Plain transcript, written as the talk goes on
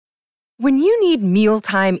When you need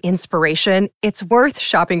mealtime inspiration, it's worth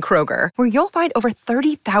shopping Kroger, where you'll find over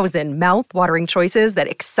 30,000 mouth-watering choices that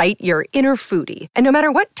excite your inner foodie. And no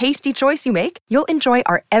matter what tasty choice you make, you'll enjoy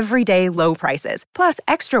our everyday low prices, plus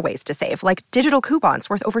extra ways to save, like digital coupons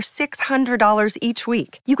worth over $600 each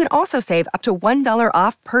week. You can also save up to $1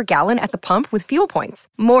 off per gallon at the pump with fuel points.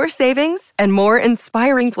 More savings and more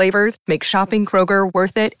inspiring flavors make shopping Kroger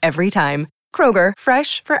worth it every time. Kroger,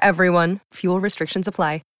 fresh for everyone. Fuel restrictions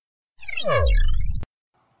apply.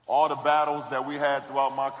 All the battles that we had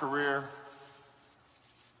throughout my career,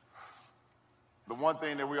 the one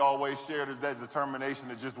thing that we always shared is that determination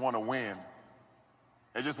to just want to win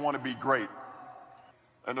and just want to be great.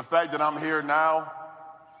 And the fact that I'm here now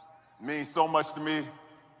means so much to me.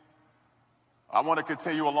 I want to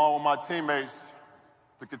continue along with my teammates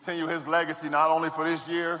to continue his legacy, not only for this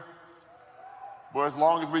year, but as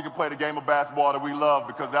long as we can play the game of basketball that we love,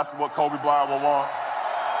 because that's what Kobe Bryant will want.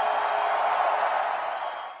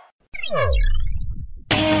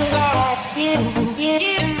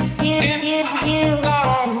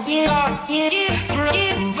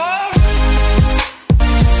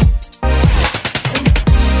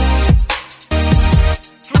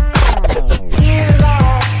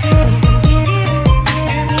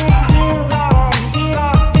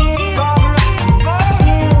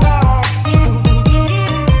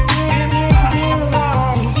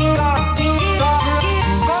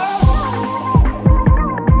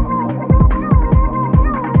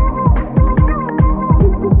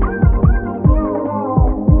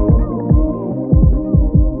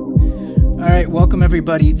 Welcome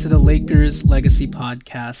everybody to the Lakers Legacy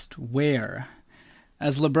Podcast, where,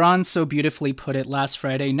 as LeBron so beautifully put it last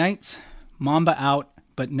Friday night, Mamba out,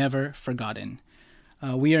 but never forgotten.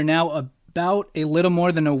 We are now about a little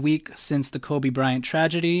more than a week since the Kobe Bryant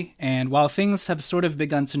tragedy, and while things have sort of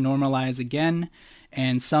begun to normalize again,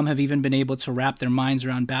 and some have even been able to wrap their minds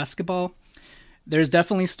around basketball, there's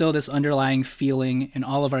definitely still this underlying feeling in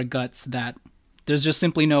all of our guts that there's just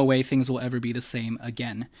simply no way things will ever be the same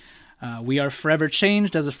again. We are forever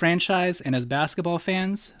changed as a franchise and as basketball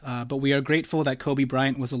fans, but we are grateful that Kobe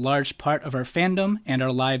Bryant was a large part of our fandom and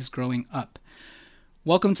our lives growing up.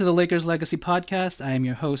 Welcome to the Lakers Legacy Podcast. I am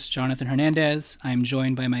your host, Jonathan Hernandez. I am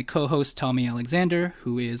joined by my co-host, Tommy Alexander,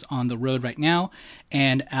 who is on the road right now,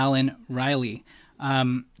 and Alan Riley.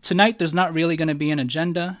 Tonight, there's not really going to be an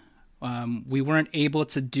agenda. We weren't able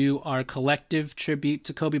to do our collective tribute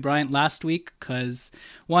to Kobe Bryant last week because,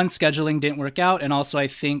 one, scheduling didn't work out, and also I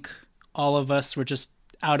think all of us were just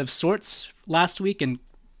out of sorts last week and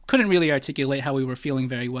couldn't really articulate how we were feeling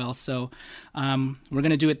very well. So we're going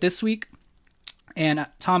to do it this week. And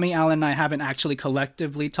Tommy, Alan, and I haven't actually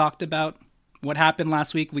collectively talked about what happened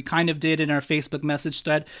last week. We kind of did in our Facebook message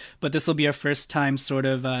thread, but this will be our first time sort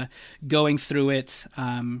of going through it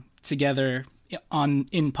together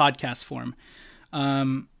in podcast form.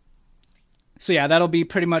 So yeah, that'll be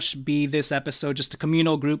pretty much be this episode, just a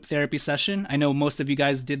communal group therapy session. I know most of you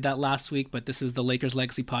guys did that last week, but this is the Lakers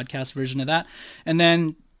Legacy Podcast version of that. And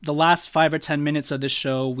then the last 5 or 10 minutes of this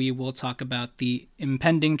show, we will talk about the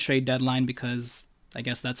impending trade deadline, because I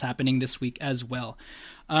guess that's happening this week as well.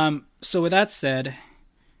 So with that said,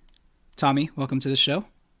 Tommy, welcome to the show.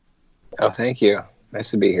 Oh, thank you.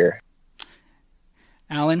 Nice to be here.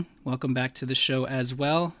 Alan, welcome back to the show as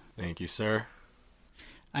well. Thank you, sir.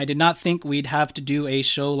 I did not think we'd have to do a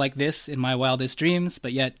show like this in my wildest dreams,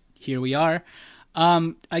 but yet here we are.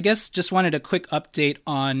 I guess just wanted a quick update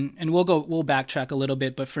on, and we'll backtrack a little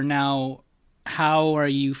bit, but for now, how are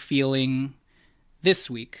you feeling this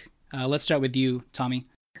week? Let's start with you, Tommy.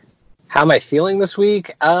 How am I feeling this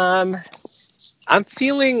week? I'm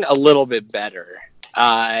feeling a little bit better.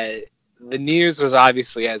 The news was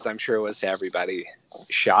obviously, as I'm sure it was to everybody,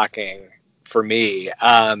 shocking for me.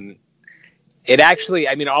 It actually,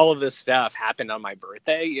 I mean, all of this stuff happened on my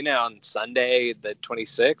birthday, on Sunday, the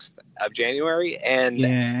 26th of January.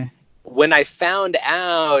 And when I found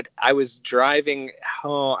out, I was driving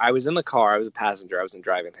home. I was in the car. I was a passenger. I wasn't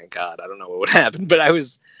driving, thank God. I don't know what would happen. But I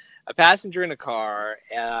was a passenger in a car.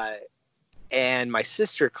 And my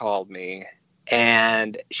sister called me.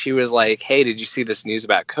 And she was like, hey, did you see this news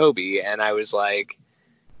about Kobe? And I was like,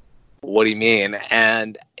 what do you mean?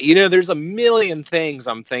 And, there's a million things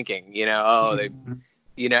I'm thinking, I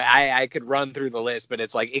could run through the list, but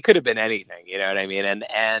it's like, it could have been anything, you know what I mean?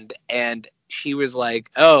 And she was like,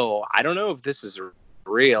 oh, I don't know if this is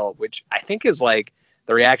real, which I think is like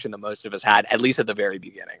the reaction that most of us had, at least at the very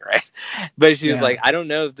beginning, right? But she was like, I don't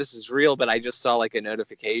know if this is real, but I just saw like a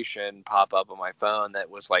notification pop up on my phone that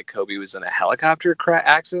was like Kobe was in a helicopter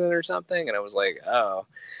accident or something. And I was like, oh.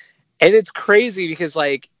 And it's crazy because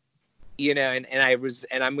like,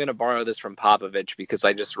 and I'm going to borrow this from Popovich because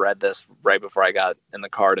I just read this right before I got in the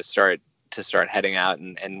car to start heading out,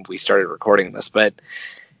 and we started recording this. But,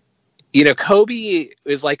 Kobe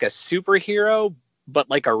is like a superhero, but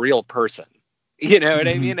like a real person. You know what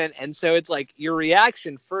I mean? And so it's like your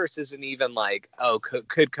reaction first isn't even like, oh,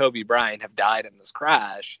 could Kobe Bryant have died in this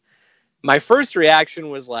crash? My first reaction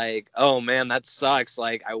was like, oh man, that sucks.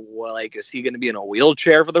 Like, is he going to be in a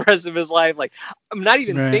wheelchair for the rest of his life? Like, I'm not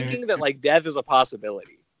even thinking that like death is a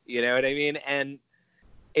possibility. You know what I mean? And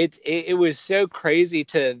it was so crazy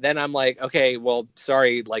to then I'm like, okay, well,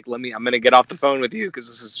 sorry. Like, I'm going to get off the phone with you because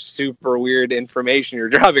this is super weird information you're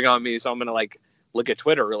dropping on me. So I'm going to like look at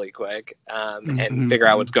Twitter really quick and figure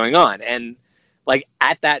out what's going on. And like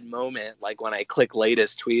at that moment, like when I click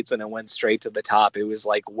latest tweets and it went straight to the top, it was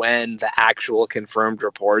like when the actual confirmed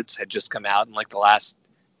reports had just come out in like the last,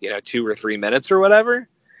 2 or 3 minutes or whatever.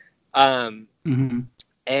 And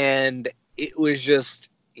it was just,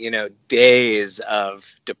 days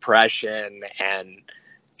of depression and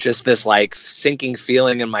just this like sinking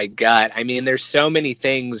feeling in my gut. I mean, there's so many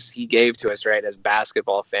things he gave to us, right, as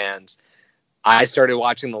basketball fans. I started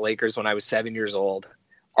watching the Lakers when I was 7 years old,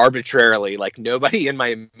 arbitrarily. Like nobody in my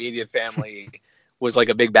immediate family was like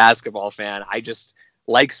a big basketball fan. I just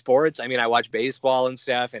like sports. I mean, I watch baseball and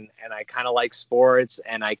stuff, and I kind of like sports,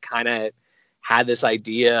 and I kind of had this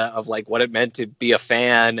idea of like what it meant to be a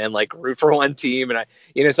fan and like root for one team.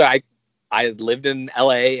 And so I lived in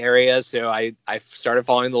LA area, so I started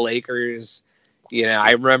following the Lakers.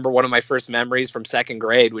 I remember one of my first memories from second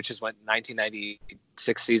grade, which is when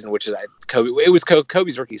 1996 season, which is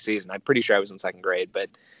Kobe's rookie season. I'm pretty sure I was in second grade, but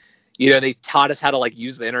they taught us how to like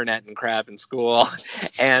use the internet and crap in school.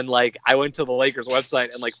 And like, I went to the Lakers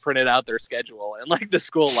website and like printed out their schedule and like the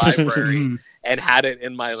school library and had it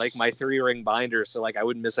in my 3-ring binder. So like I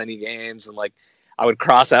wouldn't miss any games, and like I would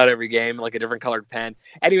cross out every game like a different colored pen.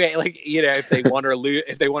 Anyway, like, if they won or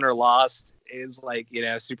if they won or lost is like,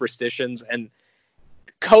 superstitions. And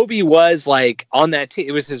Kobe was like on that team.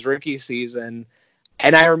 It was his rookie season.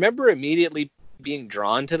 And I remember immediately being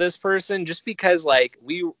drawn to this person just because like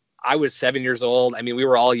I was 7 years old. I mean, we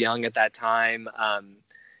were all young at that time.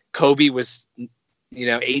 Kobe was,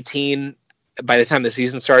 18 by the time the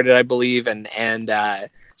season started, I believe, and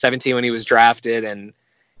 17 when he was drafted. And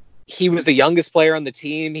he was the youngest player on the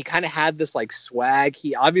team. He kind of had this like swag.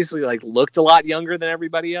 He obviously like looked a lot younger than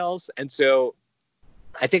everybody else. And so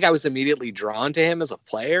I think I was immediately drawn to him as a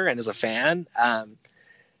player and as a fan.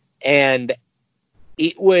 And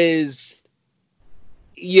it was,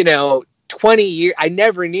 20 years. I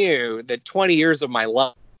never knew that 20 years of my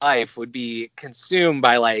life would be consumed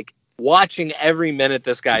by like watching every minute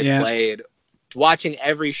this guy played, watching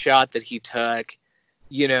every shot that he took.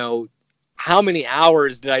 How many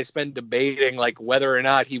hours did I spend debating like whether or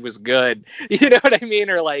not he was good? You know what I mean?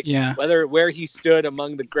 Or like where he stood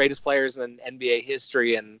among the greatest players in NBA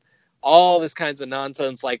history and all this kinds of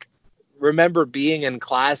nonsense. Like, remember being in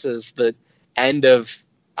classes the end of,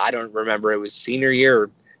 I don't remember, it was senior year or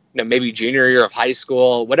maybe junior year of high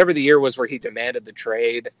school, whatever the year was where he demanded the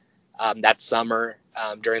trade that summer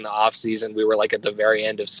during the off season. We were like at the very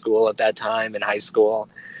end of school at that time in high school.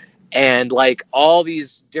 And like all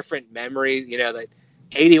these different memories, that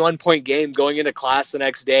 81-point game going into class the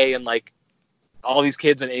next day, and like all these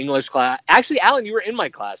kids in English class. Actually, Alan, you were in my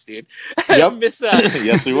class, dude. Yep.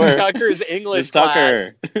 Yes, we were. Tucker's English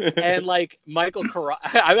class. And like Michael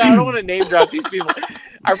I don't want to name drop these people.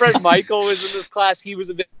 Our friend Michael was in this class. He was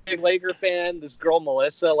a big Laker fan. This girl,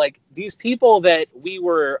 Melissa, like these people that we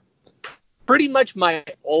were pretty much my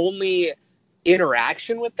only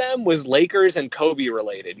interaction with them was Lakers and Kobe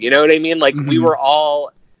related. You know what I mean? Like we were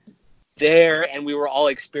all there and we were all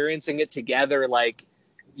experiencing it together. Like,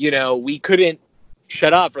 we couldn't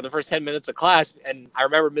shut up for the first 10 minutes of class. And I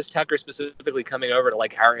remember Miss Tucker specifically coming over to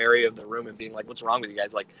like our area of the room and being like, what's wrong with you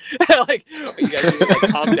guys? Like, like you guys need to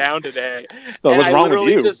like calm down today. Well, what's wrong with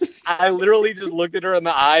you? I literally just looked at her in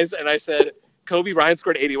the eyes and I said, Kobe Bryant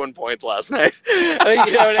scored 81 points last night. You know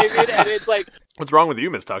what I mean? And it's like, what's wrong with you,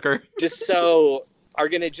 Miss Tucker? Just so are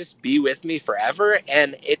going to just be with me forever.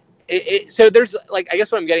 And so there's like, I guess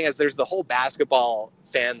what I'm getting is there's the whole basketball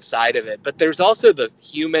fan side of it, but there's also the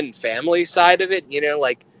human family side of it,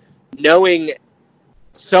 like knowing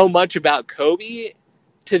so much about Kobe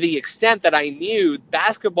to the extent that I knew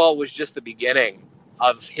basketball was just the beginning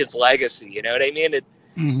of his legacy. You know what I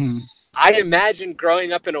mean? I imagine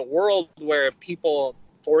growing up in a world where people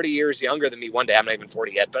 40 years younger than me, one day, I'm not even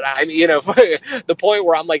 40 yet, but I mean, the point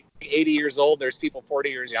where I'm like 80 years old, there's people 40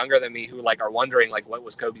 years younger than me who like are wondering like what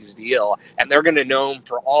was Kobe's deal, and they're going to know him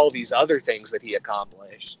for all these other things that he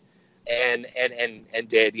accomplished and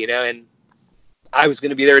did, and I was going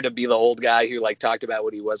to be there to be the old guy who like talked about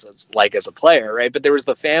what he was as a player, right? But there was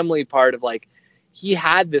the family part of like, he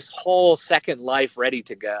had this whole second life ready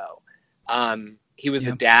to go. He was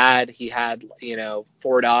a dad. He had,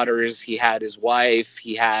 4 daughters. He had his wife.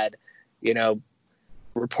 He had,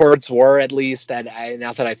 reports were at least that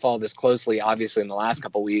not that I follow this closely, obviously in the last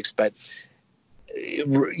couple of weeks, but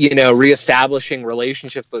reestablishing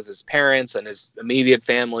relationships with his parents and his immediate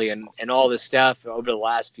family and all this stuff over the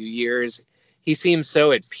last few years. He seems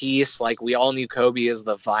so at peace. Like, we all knew Kobe as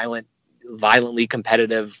the violently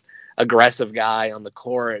competitive, aggressive guy on the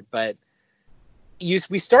court, but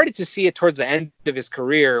we started to see it towards the end of his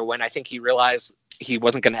career when I think he realized he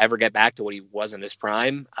wasn't going to ever get back to what he was in his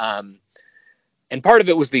prime. And part of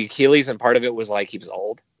it was the Achilles, and part of it was like he was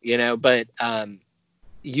old, but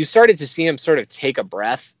you started to see him sort of take a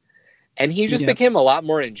breath, and he just became a lot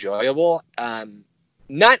more enjoyable.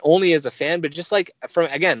 Not only as a fan, but just like from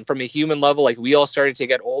a human level, like we all started to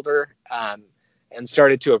get older, and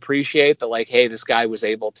started to appreciate that, like, hey, this guy was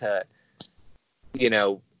able to,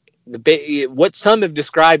 what some have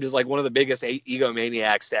described as like one of the biggest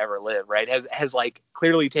egomaniacs to ever live, right? Has like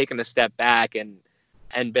clearly taken a step back and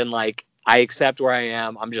been like, I accept where I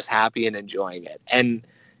am. I'm just happy and enjoying it. And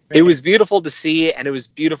it was beautiful to see, and it was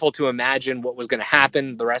beautiful to imagine what was going to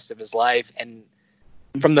happen the rest of his life. And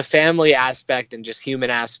from the family aspect and just human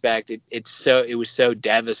aspect, it was so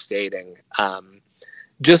devastating.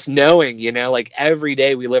 Just knowing, like every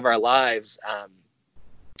day we live our lives,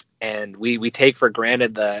 and we take for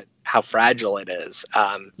granted how fragile it is.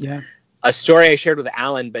 A story I shared with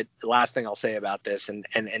Alan, but the last thing I'll say about this, and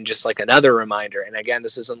just like another reminder, and again,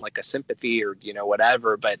 this isn't like a sympathy or,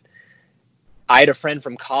 whatever, but I had a friend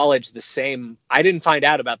from college, I didn't find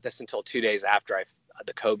out about this until 2 days after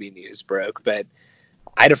the Kobe news broke, but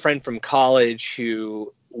I had a friend from college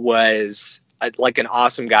who was like an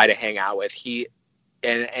awesome guy to hang out with.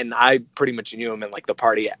 And I pretty much knew him in like the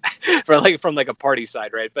party from like a party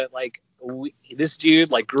side, right? But like this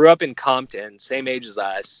dude like grew up in Compton, same age as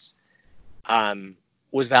us,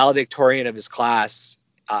 was valedictorian of his class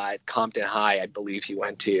at Compton High, I believe he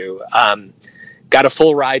went to, got a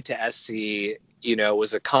full ride to SC,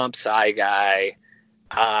 was a comp sci guy,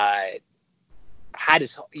 had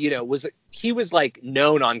his, he was like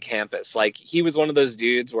known on campus. Like he was one of those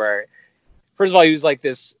dudes where, first of all, he was like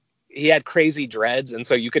he had crazy dreads. And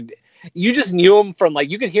so you just knew him from like,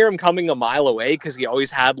 you could hear him coming a mile away because he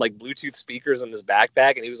always had like Bluetooth speakers in his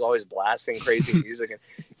backpack and he was always blasting crazy music. And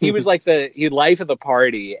he was like the life of the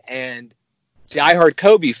party and diehard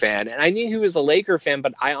Kobe fan. And I knew he was a Laker fan,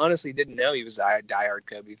 but I honestly didn't know he was a diehard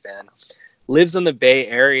Kobe fan. Lived in the Bay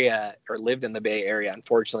Area,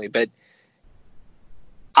 unfortunately. But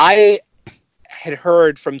I had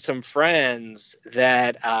heard from some friends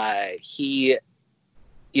that he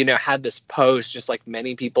had this post, just like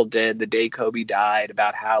many people did the day Kobe died,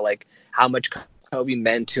 about how much Kobe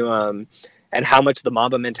meant to him and how much the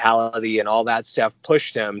Mamba mentality and all that stuff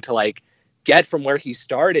pushed him to like get from where he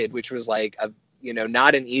started, which was like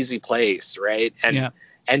not an easy place, right?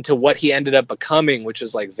 And to what he ended up becoming, which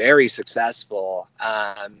is like very successful.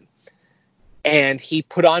 And he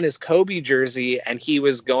put on his Kobe jersey and he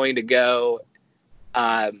was going to go,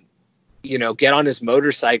 get on his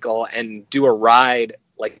motorcycle and do a ride,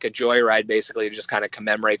 like a joyride, basically, to just kind of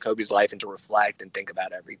commemorate Kobe's life and to reflect and think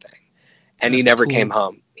about everything. And he never came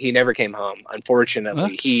home. Unfortunately.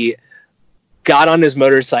 What? He got on his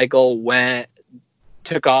motorcycle,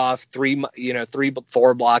 took off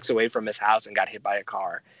 4 blocks away from his house and got hit by a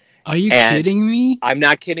car. Are you kidding me? I'm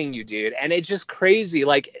not kidding you, dude. And it's just crazy.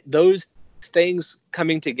 Like those things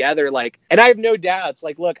coming together, like, and I have no doubts.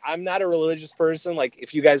 Like, look, I'm not a religious person. Like,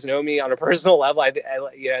 if you guys know me on a personal level, I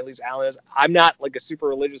at least Alan is. I'm not like a super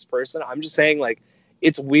religious person. I'm just saying, like,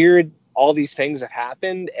 it's weird. All these things have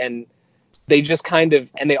happened, and they just and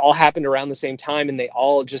they all happened around the same time, and they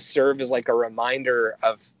all just serve as like a reminder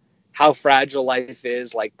of how fragile life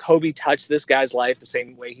is. Like, Kobe touched this guy's life the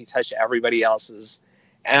same way he touched everybody else's,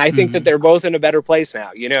 and I think that they're both in a better place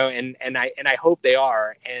now. And I hope they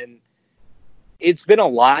are. And it's been a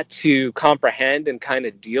lot to comprehend and kind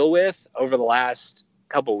of deal with over the last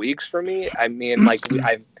couple weeks for me. I mean, like,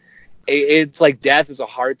 it's like death is a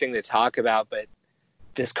hard thing to talk about, but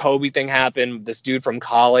this Kobe thing happened. This dude from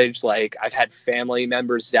college, like, I've had family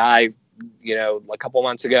members die, a couple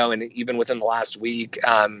months ago, and even within the last week.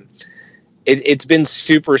 It's been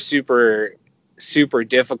super, super, super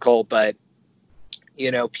difficult. But,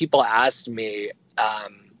 people asked me,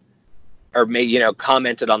 or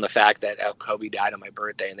commented on the fact that Kobe died on my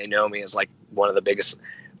birthday, and they know me as like one of the biggest,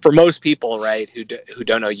 for most people, right, who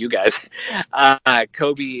don't know you guys.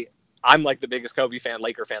 Kobe I'm like the biggest Kobe fan,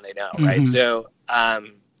 Laker fan they know, right? So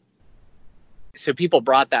so people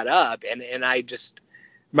brought that up, and I just,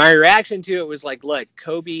 my reaction to it was like, look,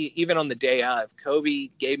 Kobe, even on the day of, Kobe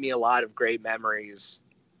gave me a lot of great memories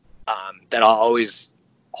that I'll always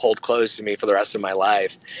hold close to me for the rest of my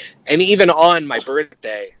life. And even on my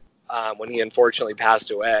birthday, when he unfortunately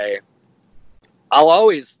passed away, I'll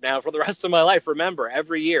always now for the rest of my life remember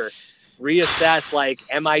every year, reassess, like,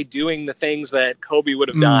 am I doing the things that Kobe would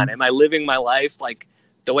have done? Am I living my life like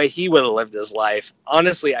the way he would have lived his life?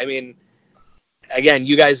 Honestly, I mean, again,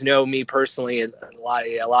 you guys know me personally, and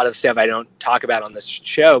a lot of stuff I don't talk about on this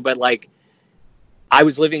show, but like, I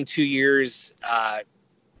was living 2 years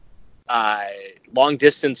long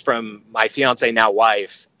distance from my fiance, now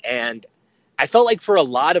wife, and I felt like for a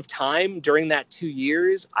lot of time during that 2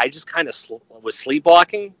 years, I just kind of was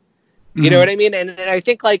sleepwalking. You know what I mean? And I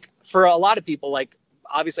think, like, for a lot of people, like,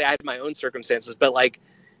 obviously I had my own circumstances, but like,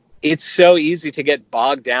 it's so easy to get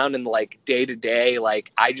bogged down in like day to day.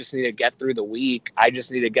 Like, I just need to get through the week. I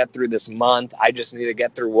just need to get through this month. I just need to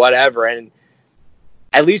get through whatever. And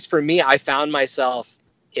at least for me, I found myself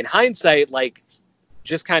in hindsight, like,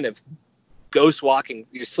 just kind of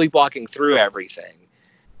sleepwalking through everything.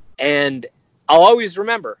 And I'll always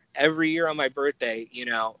remember every year on my birthday, you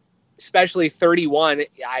know, especially 31,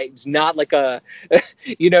 it's not like a,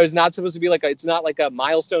 you know, it's not supposed to be like it's not like a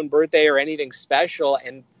milestone birthday or anything special.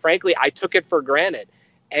 And frankly, I took it for granted.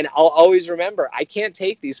 And I'll always remember, I can't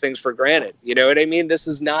take these things for granted. You know what I mean? This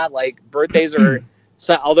is not like birthdays are,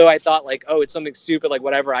 so, although I thought like, oh, it's something stupid, like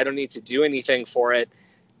whatever, I don't need to do anything for it.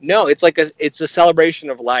 No, it's like it's a celebration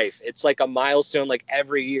of life. It's like a milestone. Like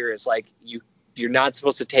every year is like, you're not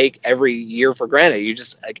supposed to take every year for granted. You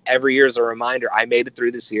just, like, every year is a reminder, I made it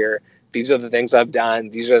through this year. These are the things I've done.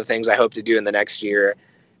 These are the things I hope to do in the next year.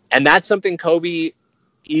 And that's something Kobe,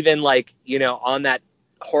 even like, you know, on that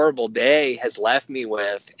horrible day, has left me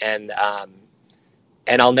with. And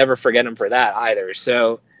I'll never forget him for that either.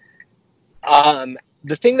 So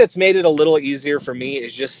the thing that's made it a little easier for me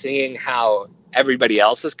is just seeing how everybody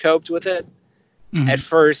else has coped with it. At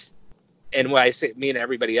first, and when I say me and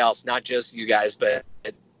everybody else, not just you guys, but,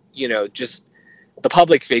 you know, just the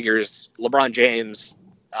public figures, LeBron James,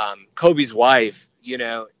 Kobe's wife, you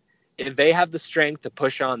know, if they have the strength to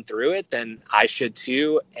push on through it, then I should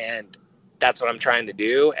too. And that's what I'm trying to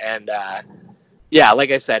do. And yeah,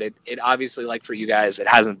 like I said, it obviously, like for you guys, it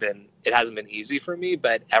hasn't been easy for me,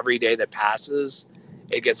 but every day that passes,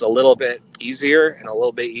 it gets a little bit easier and a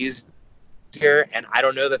little bit easier. And I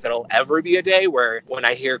don't know that there'll ever be a day where when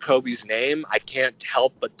I hear Kobe's name, I can't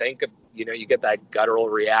help but think of, you know, you get that guttural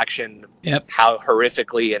reaction, how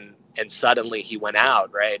horrifically and suddenly he went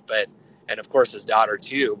out, right? But, and of course his daughter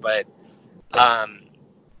too, but,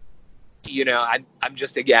 you know, I'm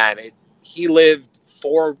just, again, he lived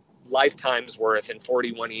 4 lifetimes worth in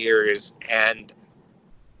 41 years. And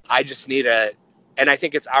I just need and I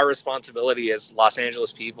think it's our responsibility as Los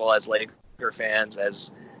Angeles people, as Laker fans,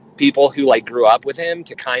 as people who like grew up with him,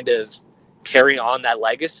 to kind of carry on that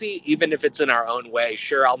legacy, even if it's in our own way.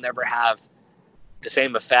 Sure, I'll never have the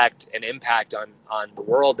same effect and impact on the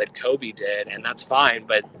world that Kobe did, and that's fine,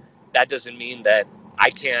 but that doesn't mean that I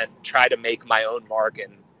can't try to make my own mark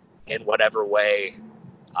in whatever way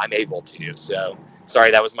I'm able to. So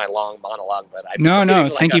sorry, that was my long monologue, but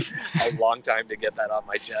thank you. A long time to get that off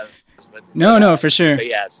my chest. But no, for sure. But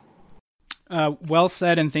yes. Well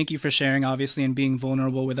said, and thank you for sharing, obviously, and being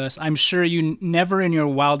vulnerable with us. I'm sure you never in your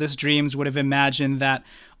wildest dreams would have imagined that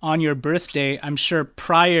on your birthday, I'm sure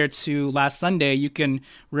prior to last Sunday, you can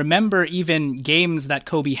remember even games that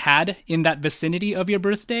Kobe had in that vicinity of your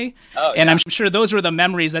birthday. Oh, yeah. And I'm sure those were the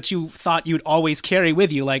memories that you thought you'd always carry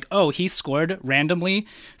with you. Like, oh, he scored randomly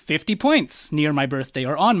 50 points near my birthday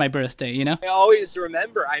or on my birthday, you know? I always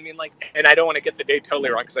remember, I mean, like, and I don't want to get the date totally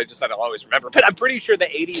wrong because I just said I'll always remember, but I'm pretty sure the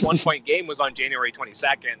 81-point game was on January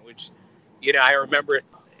 22nd, which, you know, I remember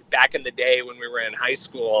back in the day when we were in high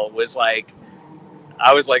school was like,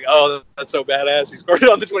 I was like, oh, that's so badass. He scored it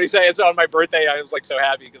on the 22nd. So on my birthday, I was like so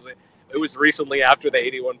happy because it was recently after the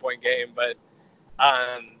 81-point game. But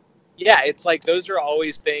yeah, it's like those are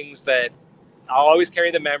always things that I'll always carry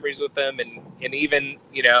the memories with them. And even,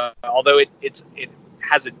 you know, although it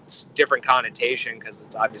has a different connotation because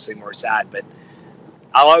it's obviously more sad, but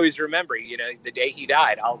I'll always remember, you know, the day he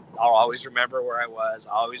died. I'll always remember where I was.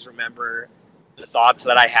 I'll always remember the thoughts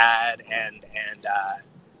that I had, and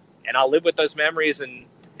I'll live with those memories and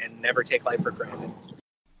never take life for granted.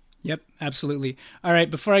 Yep, absolutely. All right,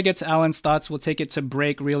 before I get to Alan's thoughts, we'll take it to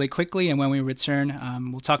break really quickly, and when we return,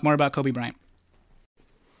 we'll talk more about Kobe Bryant.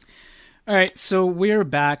 All right, so we're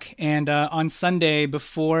back, and on Sunday,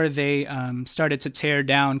 before they started to tear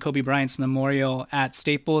down Kobe Bryant's memorial at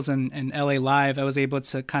Staples and LA Live, I was able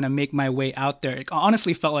to kind of make my way out there. It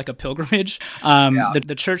honestly felt like a pilgrimage.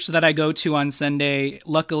 The church that I go to on Sunday,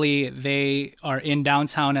 luckily, they are in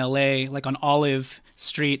downtown LA, like on Olive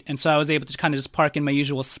Street, and so I was able to kind of just park in my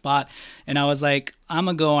usual spot, and I was like, I'm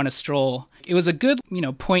gonna go on a stroll. It was a good,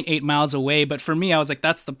 0.8 miles away, but for me, I was like,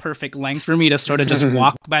 that's the perfect length for me to sort of just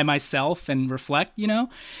walk by myself and reflect,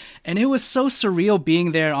 And it was so surreal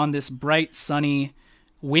being there on this bright, sunny,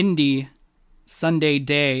 windy Sunday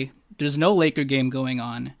day. There's no Laker game going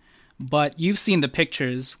on, but you've seen the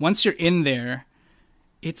pictures. Once you're in there,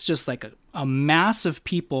 it's just like a mass of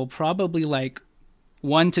people, probably like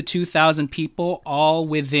 1,000 to 2,000 people, all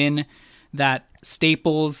within that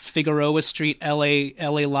Staples, Figueroa Street, LA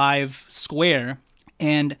Live square.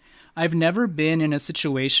 And I've never been in a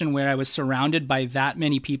situation where I was surrounded by that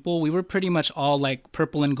many people. We were pretty much all like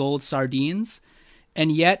purple and gold sardines,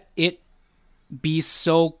 and yet it be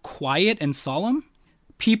so quiet and solemn.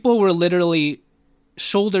 People were literally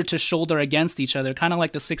shoulder to shoulder against each other, kind of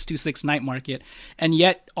like the 626 night market, and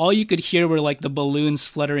yet all you could hear were like the balloons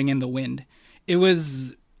fluttering in the wind. It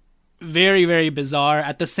was very, very bizarre.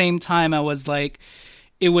 At the same time, I was like,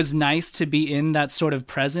 it was nice to be in that sort of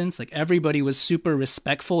presence. Like everybody was super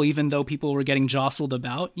respectful, even though people were getting jostled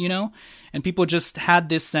about, and people just had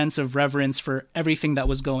this sense of reverence for everything that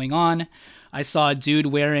was going on. I saw a dude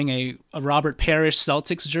wearing a Robert Parrish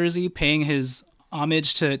Celtics jersey, paying his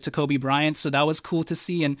homage to Kobe Bryant. So that was cool to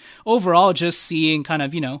see. And overall, just seeing kind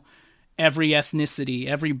of, every ethnicity,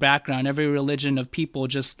 every background, every religion of people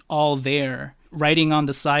just all there, writing on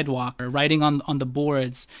the sidewalk or writing on the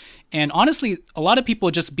boards. And honestly, a lot of people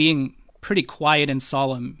just being pretty quiet and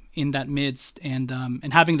solemn in that midst, and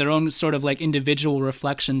having their own sort of like individual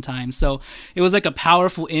reflection time. So it was like a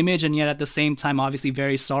powerful image, and yet at the same time, obviously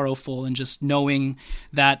very sorrowful, and just knowing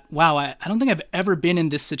that, wow, I don't think I've ever been in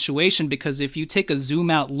this situation, because if you take a zoom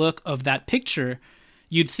out look of that picture,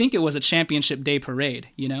 you'd think it was a championship day parade,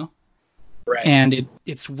 Right. And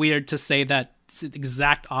it's weird to say that it's the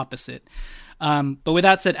exact opposite. But with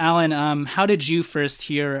that said, Alan, how did you first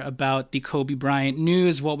hear about the Kobe Bryant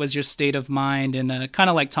news? What was your state of mind? And kind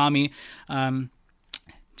of like Tommy,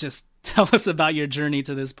 just tell us about your journey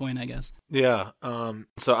to this point, I guess. Yeah.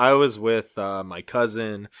 So I was with my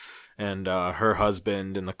cousin and her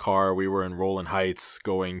husband in the car. We were in Roland Heights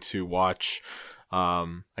going to watch,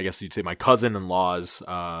 I guess you'd say, my cousin-in-law's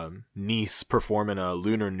niece perform in a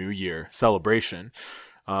Lunar New Year celebration.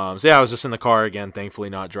 So yeah, I was just in the car again, thankfully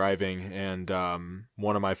not driving, and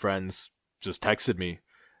one of my friends just texted me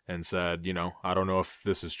and said, I don't know if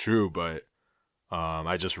this is true, but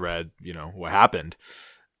I just read, what happened.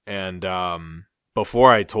 And before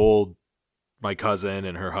I told my cousin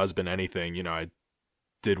and her husband anything, I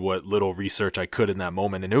did what little research I could in that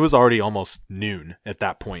moment, and it was already almost noon at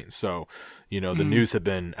that point. So, the news had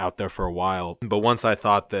been out there for a while. But once I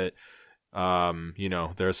thought that,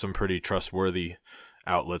 there's some pretty trustworthy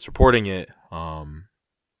outlets reporting it,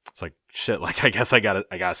 it's like, shit, like I guess I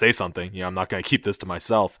gotta say something. I'm not gonna keep this to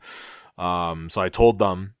myself. So I told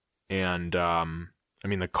them, and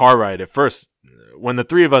the car ride at first, when the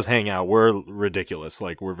three of us hang out, we're ridiculous.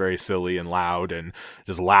 Like, we're very silly and loud and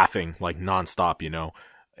just laughing like nonstop,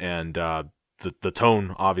 and the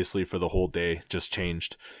tone obviously for the whole day just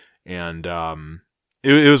changed. And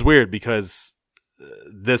it was weird, because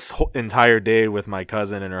this entire day with my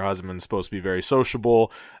cousin and her husband was supposed to be very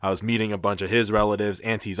sociable. I was meeting a bunch of his relatives,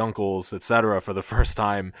 aunties, uncles, etc. for the first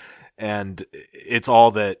time. And it's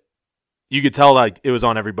all that you could tell, like, it was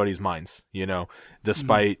on everybody's minds,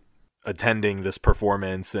 despite attending this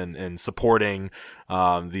performance and supporting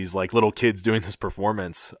these like little kids doing this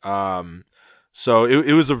performance. So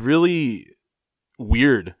it was a really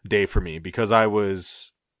weird day for me, because I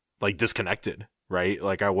was like disconnected. Right?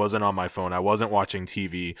 Like, I wasn't on my phone. I wasn't watching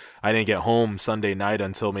TV. I didn't get home Sunday night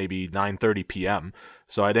until maybe 9:30 p.m.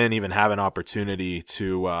 So I didn't even have an opportunity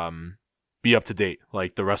to be up to date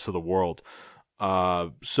like the rest of the world.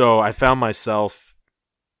 So I found myself,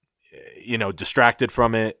 distracted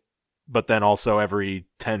from it, but then also every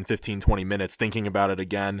 10, 15, 20 minutes thinking about it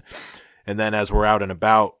again. And then as we're out and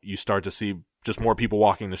about, you start to see just more people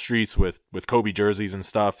walking the streets with Kobe jerseys and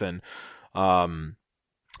stuff. And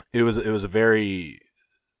it was a very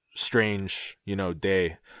strange,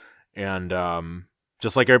 day. And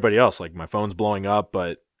just like everybody else, like, my phone's blowing up,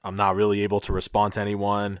 but I'm not really able to respond to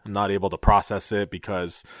anyone. I'm not able to process it,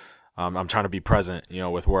 because I'm trying to be present,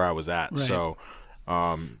 with where I was at. Right. So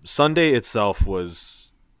Sunday itself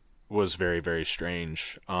was very, very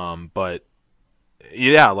strange. But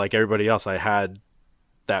yeah, like everybody else, I had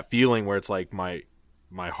that feeling where it's like my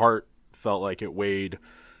heart felt like it weighed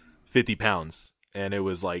 50 pounds and it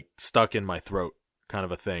was like stuck in my throat, kind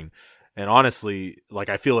of a thing. And honestly, like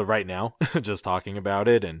I feel it right now just talking about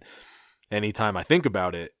it, and anytime I think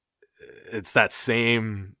about it, it's that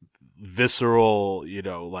same visceral,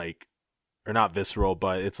 like, or not visceral,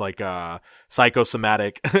 but it's like a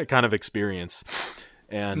psychosomatic kind of experience.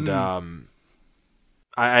 And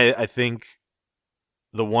I think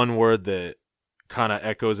the one word that kind of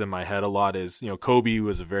echoes in my head a lot is, Kobe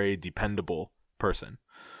was a very dependable person.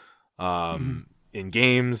 In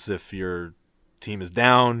games, if your team is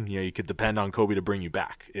down, you could depend on Kobe to bring you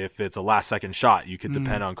back. If it's a last second shot, you could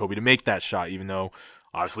depend on Kobe to make that shot, even though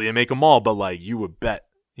obviously they make them all, but like you would bet,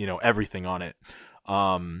 everything on it.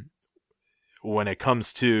 When it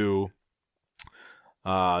comes to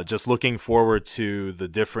just looking forward to the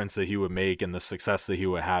difference that he would make and the success that he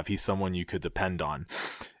would have, he's someone you could depend on.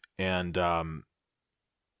 And,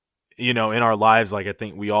 in our lives, like I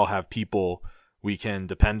think we all have people we can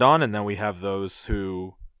depend on, and then we have those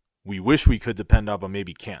who we wish we could depend on, but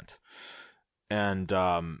maybe can't. And,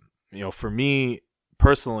 for me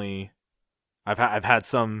personally, I've had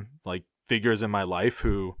some like figures in my life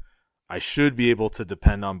who I should be able to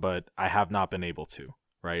depend on, but I have not been able to,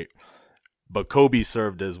 right? But Kobe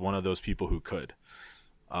served as one of those people who could.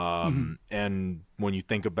 And when you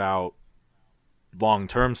think about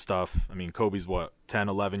long-term stuff, I mean, Kobe's 10,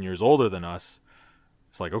 11 years older than us.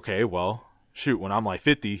 It's like, okay, well, shoot, when I'm like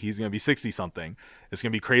 50, he's going to be 60 something. It's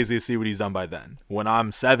going to be crazy to see what he's done by then. When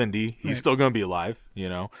I'm 70, he's still going to be alive,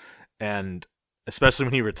 and especially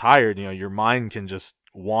when he retired, your mind can just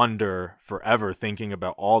wander forever thinking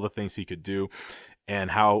about all the things he could do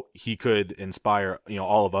and how he could inspire,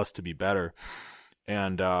 all of us to be better.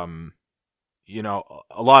 And, a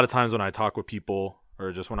lot of times when I talk with people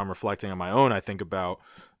or just when I'm reflecting on my own, I think about,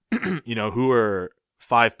 who are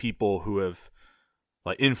 5 people who have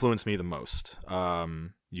like influenced me the most.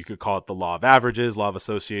 You could call it the law of averages, law of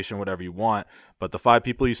association, whatever you want, but the 5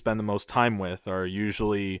 people you spend the most time with are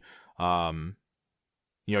usually,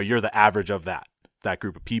 you're the average of that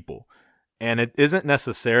group of people. And it isn't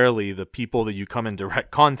necessarily the people that you come in direct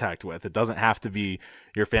contact with. It doesn't have to be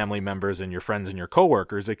your family members and your friends and your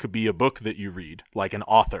coworkers. It could be a book that you read, like an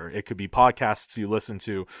author. It could be podcasts you listen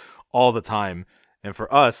to all the time. And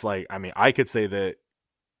for us, I could say that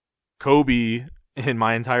Kobe in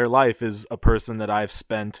my entire life is a person that I've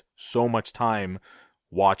spent so much time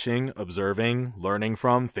watching, observing, learning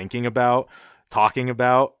from, thinking about, talking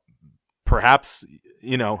about, perhaps,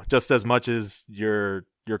 just as much as your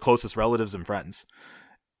closest relatives and friends.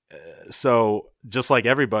 So just like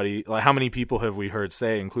everybody, like how many people have we heard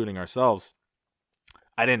say, including ourselves,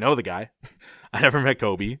 I didn't know the guy. I never met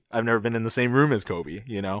Kobe. I've never been in the same room as Kobe,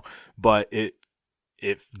 but it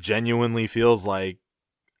genuinely feels like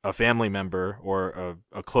a family member or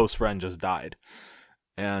a close friend just died.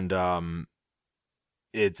 And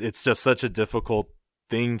it's just such a difficult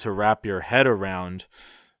thing to wrap your head around.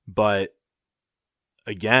 But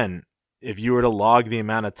again, if you were to log the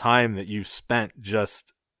amount of time that you spent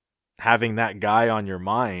just having that guy on your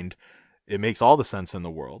mind, it makes all the sense in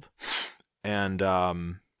the world. And,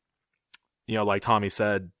 like Tommy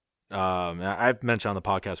said, I've mentioned on the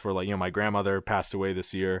podcast where my grandmother passed away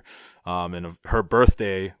this year. And her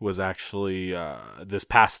birthday was actually this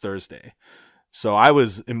past Thursday. So I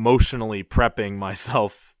was emotionally prepping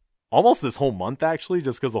myself almost this whole month, actually,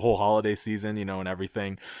 just because the whole holiday season, and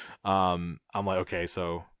everything. I'm like, okay,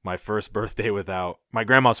 so my first birthday without my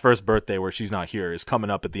grandma's first birthday where she's not here is coming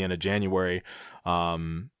up at the end of January.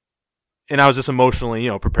 And I was just emotionally,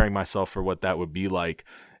 preparing myself for what that would be like,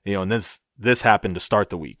 and this happened to start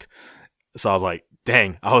the week. So I was like,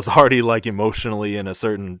 dang, I was already like emotionally in a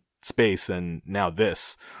certain space. And now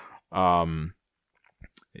this,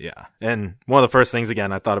 yeah. And one of the first things,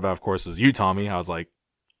 again, I thought about, of course, was you, Tommy. I was like,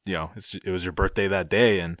 it was your birthday that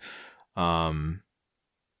day. And,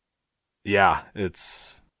 yeah,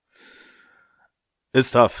 it's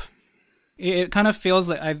tough. It kind of feels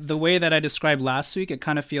like the way that I described last week, it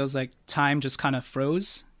kind of feels like time just kind of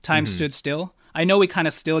froze. Time stood still. I know we kind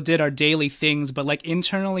of still did our daily things, but like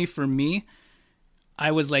internally for me,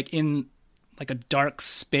 I was like in like a dark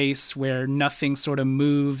space where nothing sort of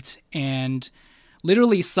moved. And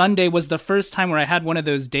literally Sunday was the first time where I had one of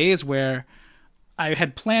those days where I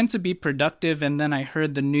had planned to be productive, and then I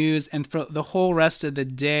heard the news, and for the whole rest of the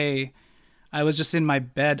day, I was just in my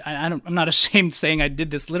bed. I'm not ashamed saying I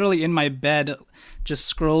did this, literally in my bed,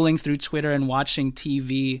 just scrolling through Twitter and watching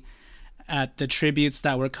TV at the tributes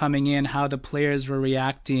that were coming in, how the players were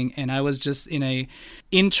reacting, and I was just in a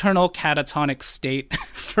internal catatonic state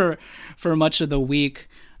for much of the week.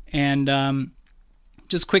 And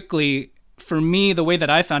just quickly, for me, the way that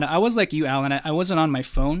I found it, I was like you, Alan. I wasn't on my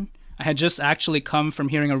phone. I had just actually come from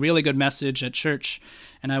hearing a really good message at church,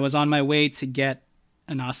 and I was on my way to get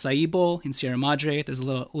an acai bowl in Sierra Madre. There's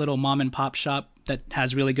a little mom and pop shop that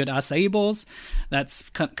has really good acai bowls. That's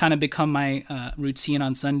kind of become my routine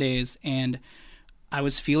on Sundays, and I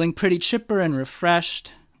was feeling pretty chipper and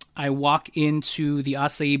refreshed. I walk into the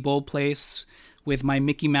acai bowl place with my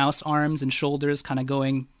Mickey Mouse arms and shoulders kind of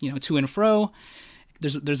going, to and fro.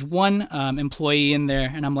 There's one employee in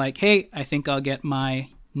there, and I'm like, hey, I think I'll get my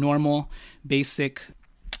normal basic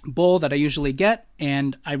bowl that I usually get.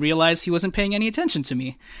 And I realized he wasn't paying any attention to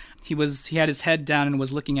me. He had his head down and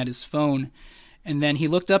was looking at his phone. And then he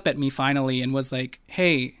looked up at me finally and was like,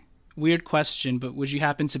 hey, weird question, but would you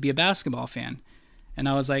happen to be a basketball fan? And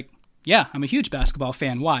I was like, yeah, I'm a huge basketball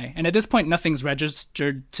fan. Why? And at this point, nothing's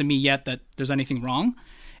registered to me yet that there's anything wrong.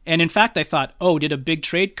 And in fact, I thought, oh, did a big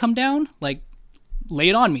trade come down? Like, lay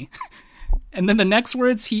it on me. And then the next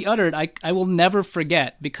words he uttered, I will never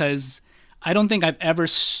forget, because I don't think I've ever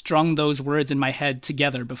strung those words in my head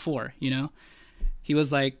together before, He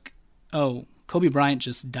was like, oh, Kobe Bryant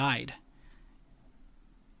just died.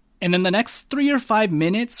 And then the next 3 or 5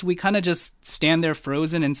 minutes, we kind of just stand there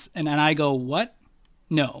frozen, and I go, what?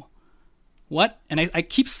 No. What? And I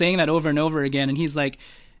keep saying that over and over again, and he's like,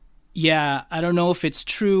 yeah, I don't know if it's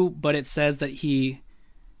true, but it says that he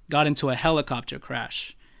got into a helicopter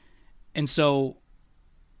crash. And so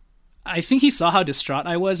I think he saw how distraught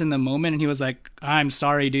I was in the moment, and he was like, I'm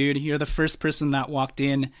sorry, dude. You're the first person that walked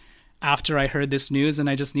in after I heard this news, and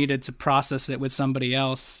I just needed to process it with somebody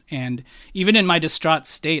else. And even in my distraught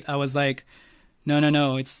state, I was like,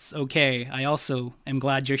 no, it's okay. I also am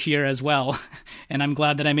glad you're here as well. And I'm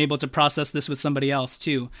glad that I'm able to process this with somebody else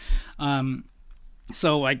too.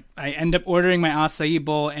 So I end up ordering my acai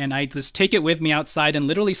bowl, and I just take it with me outside and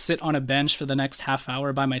literally sit on a bench for the next half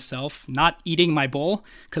hour by myself, not eating my bowl,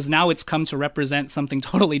 because now it's come to represent something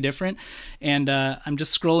totally different. And I'm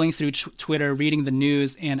just scrolling through Twitter, reading the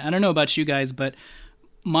news, and I don't know about you guys, but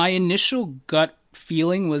my initial gut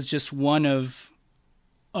feeling was just one of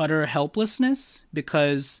utter helplessness,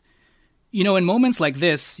 because in moments like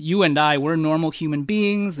this, you and I, we're normal human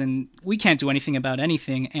beings, and we can't do anything about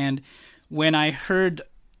anything. And when I heard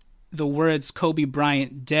the words Kobe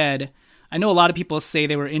Bryant dead, I know a lot of people say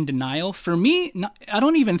they were in denial. For me, I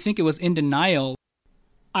don't even think it was in denial.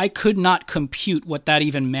 I could not compute what that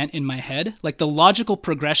even meant in my head. Like, the logical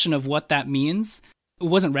progression of what that means, it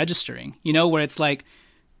wasn't registering, where it's like,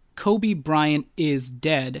 Kobe Bryant is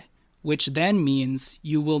dead, which then means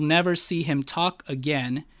you will never see him talk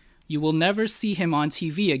again. You will never see him on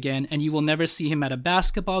TV again, and you will never see him at a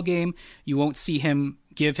basketball game. You won't see him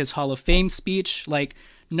give his Hall of Fame speech. Like,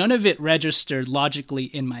 none of it registered logically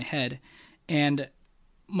in my head. And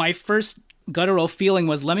my first guttural feeling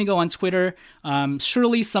was, let me go on Twitter.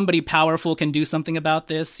 Surely somebody powerful can do something about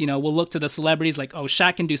this. We'll look to the celebrities like, oh,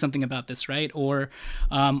 Shaq can do something about this, right? Or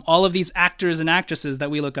all of these actors and actresses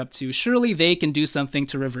that we look up to, surely they can do something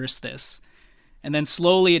to reverse this. And then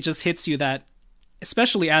slowly it just hits you that,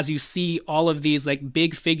 especially as you see all of these like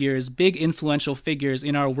big figures, big influential figures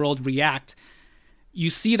in our world react, you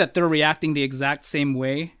see that they're reacting the exact same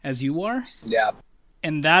way as you are. Yeah.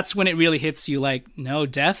 And that's when it really hits you like, no,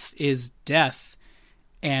 death is death.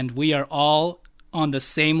 And we are all on the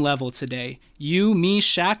same level today. You, me,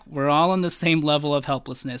 Shaq, we're all on the same level of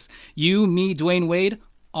helplessness. You, me, Dwayne Wade,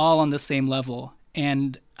 all on the same level.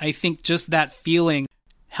 And I think just that feeling,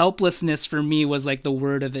 helplessness for me was like the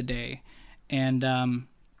word of the day. And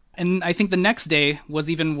I think the next day was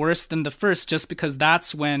even worse than the first, just because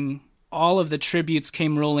that's when all of the tributes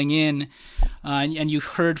came rolling in, and you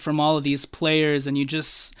heard from all of these players, and you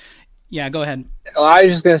just, yeah, go ahead. Well, I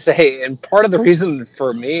was just going to say, and part of the reason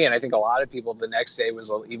for me, and I think a lot of people, the next day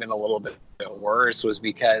was even a little bit worse, was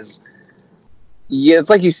because, yeah, it's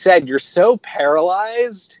like you said, you're so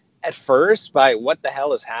paralyzed at first by what the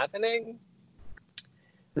hell is happening,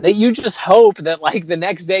 that you just hope that like the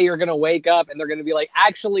next day you're going to wake up and they're going to be like,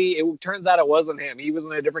 actually, it turns out it wasn't him. He was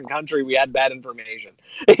in a different country. We had bad information.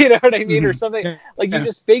 You know what I mean? Or something like, you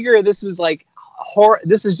just figure this is like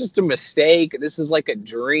this is just a mistake. This is like a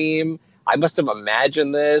dream. I must have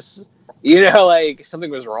imagined this, like something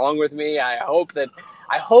was wrong with me. I hope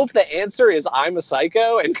the answer is I'm a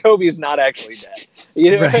psycho and Kobe's not actually dead.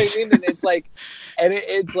 You know what I mean? And it's like,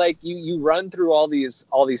 it's like you run through all these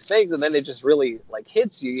things, and then it just really like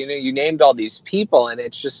hits you. You named all these people, and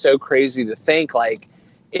it's just so crazy to think like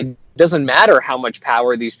it doesn't matter how much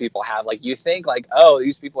power these people have. Like, you think like, oh,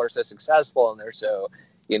 these people are so successful and they're so,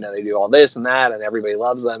 they do all this and that and everybody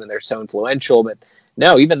loves them and they're so influential, but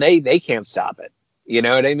no, even they can't stop it. You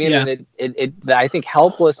know what I mean? Yeah. And I think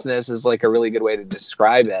helplessness is like a really good way to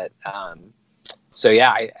describe it. So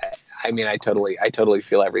yeah, I mean, I totally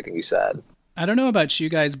feel everything you said. I don't know about you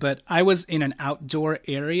guys, but I was in an outdoor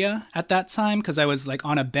area at that time because I was like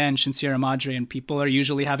on a bench in Sierra Madre and people are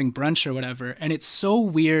usually having brunch or whatever. And it's so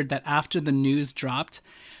weird that after the news dropped,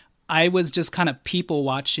 I was just kind of people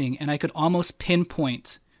watching and I could almost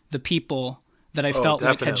pinpoint the people that I felt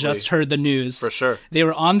like had just heard the news. For sure. They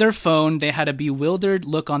were on their phone. They had a bewildered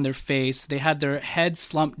look on their face. They had their head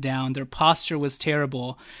slumped down. Their posture was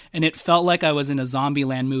terrible. And it felt like I was in a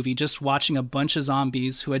Zombieland movie just watching a bunch of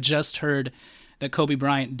zombies who had just heard that Kobe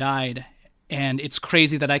Bryant died. And it's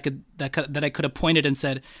crazy that I could have pointed and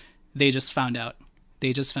said, they just found out.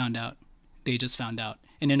 They just found out. They just found out.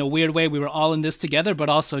 And in a weird way, we were all in this together, but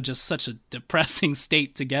also just such a depressing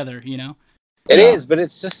state together, you know? It is, but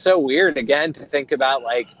it's just so weird, again, to think about,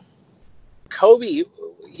 like, Kobe,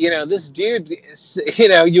 you know, this dude, you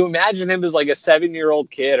know, you imagine him as, like, a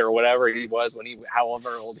 7-year-old kid or whatever he was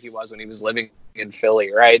however old he was when he was living in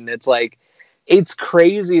Philly, right? And it's, like, it's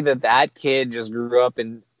crazy that kid just grew up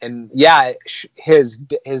and yeah, his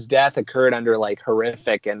death occurred under, like,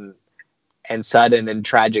 horrific and sudden and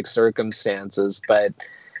tragic circumstances, but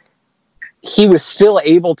he was still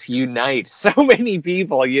able to unite so many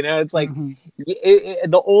people, you know. It's like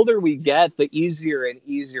the older we get, the easier and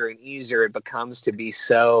easier and easier it becomes to be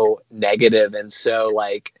so negative and so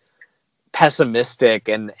like pessimistic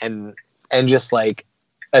and just like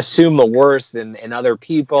assume the worst in other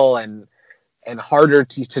people and harder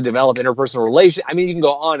to develop interpersonal relations. I mean, you can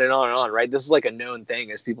go on and on and on, right? This is like a known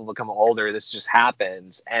thing. As people become older, this just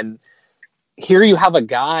happens. And here you have a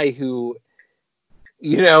guy who,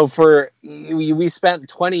 you know, we spent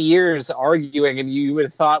 20 years arguing, and you would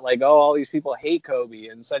have thought like, oh, all these people hate Kobe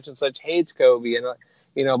and such hates Kobe, and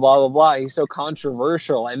you know, blah blah blah. He's so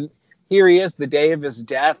controversial, and here he is, the day of his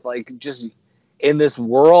death, like just in this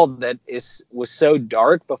world that was so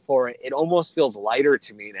dark before. It almost feels lighter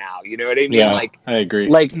to me now. You know what I mean? Yeah, like I agree.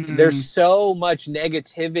 Like there's so much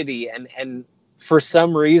negativity, and for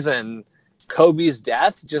some reason, Kobe's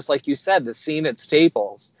death, just like you said, the scene at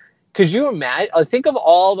Staples. Could you imagine? Think of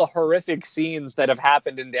all the horrific scenes that have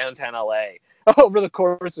happened in downtown LA over the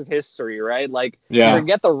course of history, right? Like,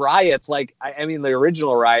 forget the riots, like, I mean, the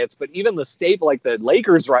original riots, but even the staple, like the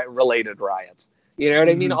Lakers related riots. You know what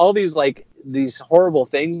I mean? All these, like, these horrible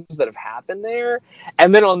things that have happened there.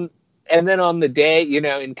 And then on the day, you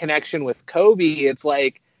know, in connection with Kobe, it's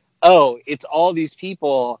like, oh, it's all these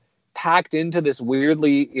people packed into this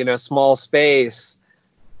weirdly, you know, small space.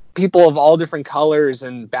 People of all different colors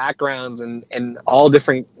and backgrounds and all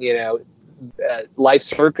different, you know, life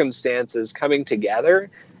circumstances coming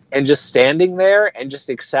together and just standing there and just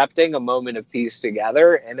accepting a moment of peace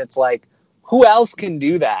together. And it's like, who else can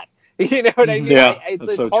do that? You know what I mean? Yeah,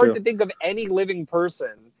 it's so hard true. to think of any living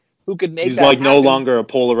person who could make He's that like happen. no longer a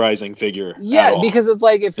polarizing figure. Yeah, at all. because it's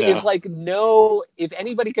like if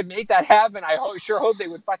anybody could make that happen, I sure hope they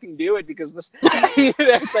would fucking do it, because this, you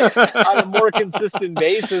know, it's like on a more consistent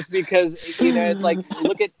basis, because, you know, it's like,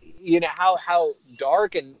 look at, you know, how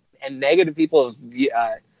dark and negative people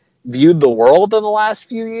have viewed the world in the last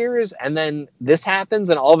few years, and then this happens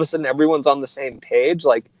and all of a sudden everyone's on the same page.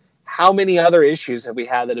 Like, how many other issues have we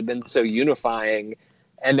had that have been so unifying?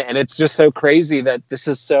 And it's just so crazy that this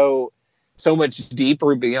is so much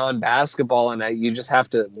deeper beyond basketball. And you just have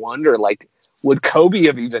to wonder, like, would Kobe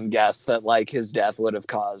have even guessed that, like, his death would have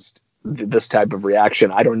caused this type of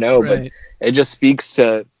reaction? I don't know, Right. But it just speaks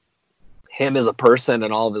to him as a person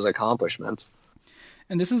and all of his accomplishments.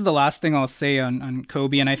 And this is the last thing I'll say on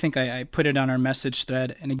Kobe, and I think I put it on our message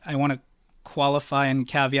thread, and I want to qualify and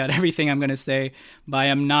caveat everything I'm going to say by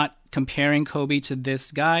I'm not comparing Kobe to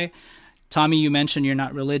this guy. Tommy, you mentioned you're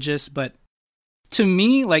not religious, but to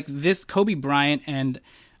me, like, this Kobe Bryant, and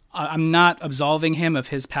I'm not absolving him of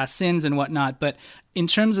his past sins and whatnot, but in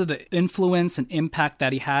terms of the influence and impact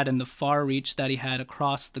that he had and the far reach that he had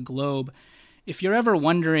across the globe, if you're ever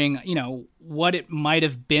wondering, you know, what it might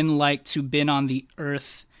have been like to been on the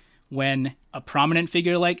earth when a prominent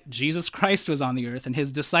figure like Jesus Christ was on the earth and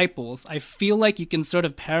his disciples, I feel like you can sort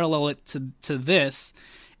of parallel it to this,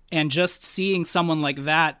 and just seeing someone like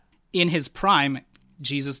that in his prime.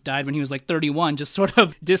 Jesus died when he was like 31, just sort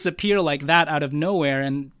of disappear like that out of nowhere,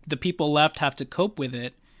 and the people left have to cope with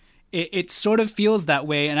it. It sort of feels that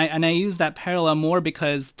way, and I use that parallel more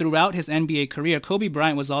because throughout his NBA career, Kobe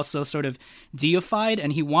Bryant was also sort of deified,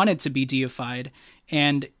 and he wanted to be deified,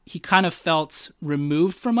 and he kind of felt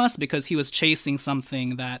removed from us because he was chasing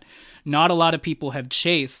something that not a lot of people have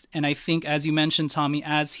chased. And I think, as you mentioned, Tommy,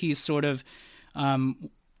 as he's sort of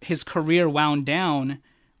his career wound down,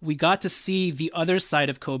 we got to see the other side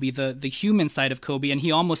of Kobe, the human side of Kobe, and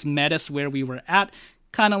he almost met us where we were at,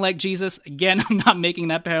 kind of like Jesus. Again, I'm not making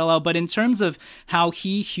that parallel, but in terms of how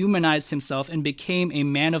he humanized himself and became a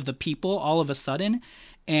man of the people all of a sudden,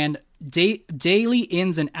 and daily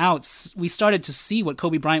ins and outs, we started to see what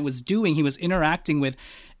Kobe Bryant was doing. He was interacting with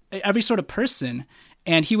every sort of person.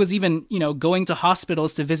 And he was even, going to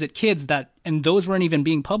hospitals to visit kids and those weren't even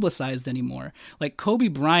being publicized anymore. Like, Kobe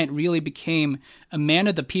Bryant really became a man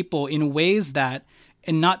of the people in ways that,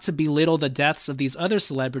 and not to belittle the deaths of these other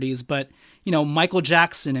celebrities, but, Michael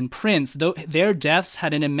Jackson and Prince, their deaths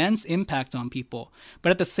had an immense impact on people. But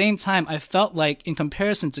at the same time, I felt like in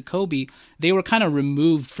comparison to Kobe, they were kind of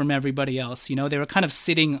removed from everybody else. They were kind of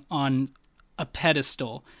sitting on a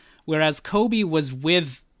pedestal, whereas Kobe was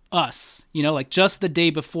with us, like just the day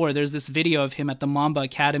before, there's this video of him at the Mamba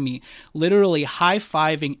Academy, literally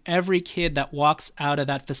high-fiving every kid that walks out of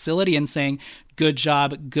that facility and saying, good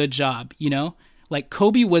job, like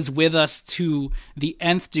Kobe was with us to the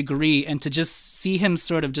nth degree, and to just see him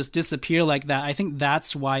sort of just disappear like that, I think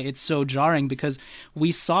that's why it's so jarring, because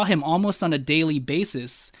we saw him almost on a daily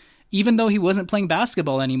basis. Even though he wasn't playing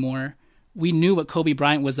basketball anymore, we knew what Kobe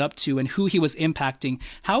Bryant was up to and who he was impacting.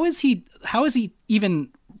 How is he even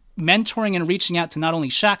mentoring and reaching out to not only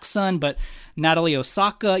Shaq's son, but Natalie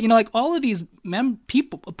Osaka, like all of these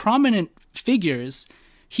people, prominent figures,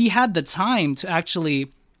 he had the time to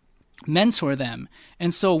actually mentor them.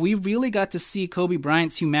 And so we really got to see Kobe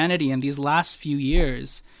Bryant's humanity in these last few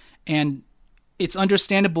years. And it's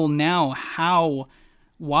understandable now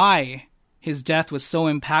why his death was so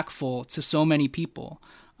impactful to so many people.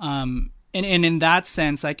 And in that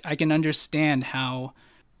sense, I can understand how,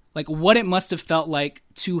 like, what it must have felt like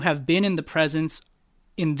to have been in the presence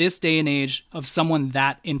in this day and age of someone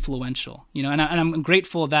that influential, and I'm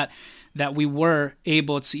grateful that we were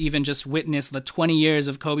able to even just witness the 20 years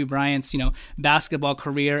of Kobe Bryant's, basketball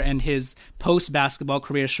career and his post-basketball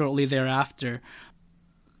career shortly thereafter.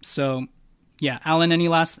 So, yeah. Alan, any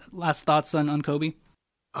last thoughts on Kobe?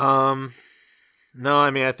 No,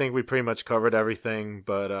 I think we pretty much covered everything,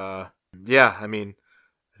 but yeah, I think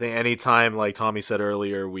anytime, like Tommy said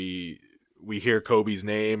earlier, we hear Kobe's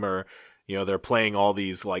name, or they're playing all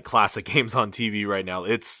these like classic games on TV right now,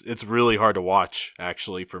 it's really hard to watch,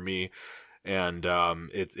 actually, for me. And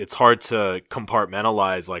it's hard to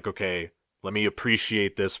compartmentalize, like, okay, let me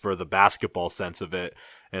appreciate this for the basketball sense of it.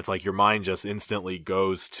 And it's like your mind just instantly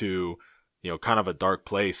goes to kind of a dark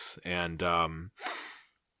place. And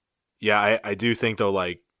yeah, I do think, though,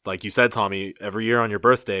 like you said, Tommy, every year on your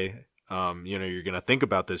birthday, you're going to think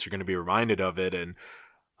about this, you're going to be reminded of it. And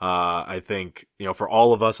I think, for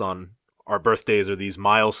all of us on our birthdays or these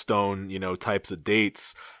milestone, types of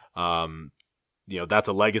dates, that's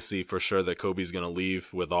a legacy for sure that Kobe's going to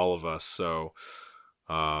leave with all of us. So,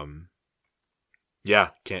 yeah,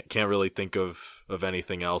 can't really think of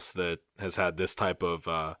anything else that has had this type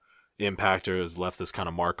of impact or has left this kind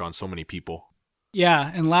of mark on so many people.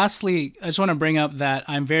 Yeah, and lastly, I just want to bring up that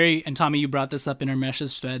and Tommy, you brought this up in our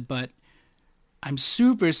message thread, but I'm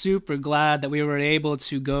super, super glad that we were able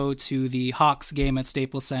to go to the Hawks game at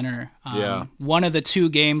Staples Center. One of the two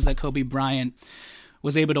games that Kobe Bryant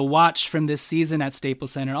was able to watch from this season at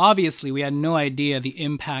Staples Center. Obviously, we had no idea the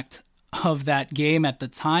impact of that game at the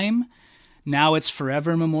time. Now it's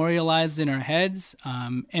forever memorialized in our heads.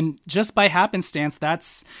 And just by happenstance,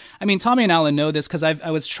 Tommy and Alan know this, because I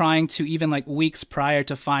was trying to, even like weeks prior,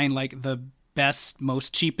 to find like the best,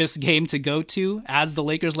 most cheapest game to go to as the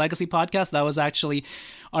Lakers Legacy podcast. That was actually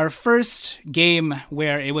our first game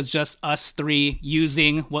where it was just us three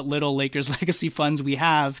using what little Lakers Legacy funds we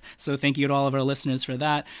have. So thank you to all of our listeners for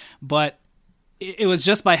that. But it was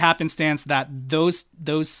just by happenstance that those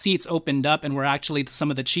seats opened up and were actually some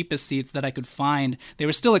of the cheapest seats that I could find. They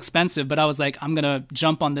were still expensive, but I was like, I'm going to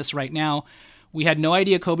jump on this right now. We had no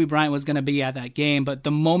idea Kobe Bryant was going to be at that game, but the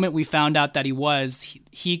moment we found out that he was,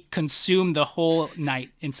 he consumed the whole night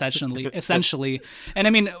essentially.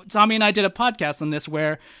 And Tommy and I did a podcast on this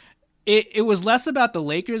where it was less about the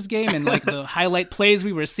Lakers game and like the highlight plays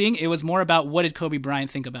we were seeing. It was more about what did Kobe Bryant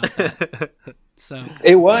think about that. So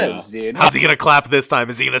it was, dude. How's he going to clap this time?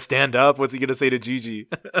 Is he going to stand up? What's he going to say to Gigi?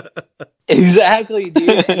 Exactly,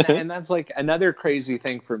 dude. And that's like another crazy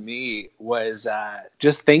thing for me was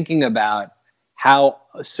just thinking about how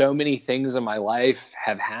so many things in my life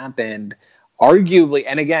have happened, arguably,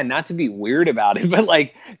 and again, not to be weird about it, but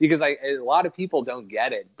like, because a lot of people don't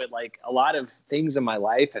get it, but like a lot of things in my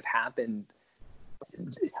life have happened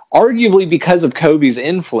arguably because of Kobe's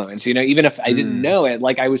influence, even if I didn't know it,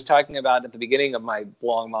 like I was talking about at the beginning of my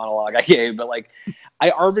long monologue I gave, but like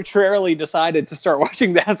I arbitrarily decided to start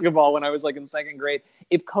watching basketball when I was like in second grade.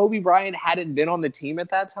 If Kobe Bryant hadn't been on the team at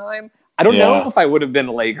that time, I don't know if I would have been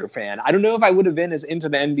a Laker fan. I don't know if I would have been as into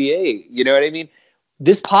the NBA. You know what I mean?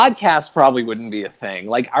 This podcast probably wouldn't be a thing.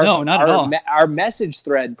 Like our message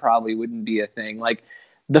thread probably wouldn't be a thing. Like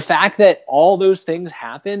the fact that all those things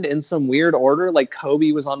happened in some weird order, like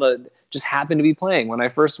Kobe was just happened to be playing when I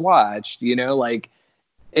first watched, like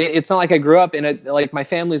it's not like I grew up like my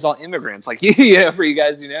family's all immigrants. Like, for you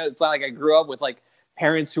guys, it's not like I grew up with like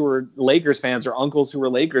parents who were Lakers fans or uncles who were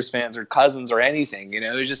Lakers fans or cousins or anything,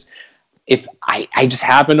 it was just, if I just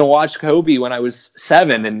happened to watch Kobe when I was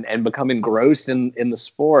 7 and become engrossed in the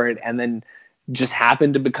sport, and then just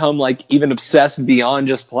happened to become like even obsessed beyond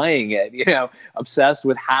just playing it, obsessed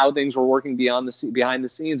with how things were working behind the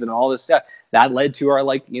scenes and all this stuff that led to our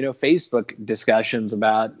Facebook discussions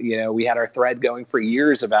about, we had our thread going for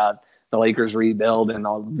years about the Lakers rebuild and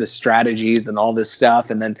all the strategies and all this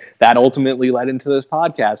stuff. And then that ultimately led into this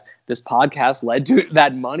podcast. This podcast led to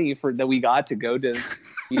that money that we got to go to,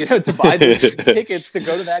 to buy the tickets to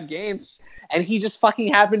go to that game. And he just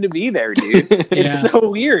fucking happened to be there, dude. It's so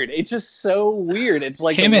weird. It's just so weird. It's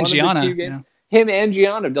like him and Gianna. Him and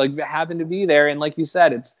Gianna like happened to be there. And like you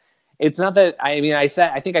said, it's not that, I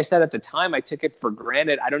think I said at the time I took it for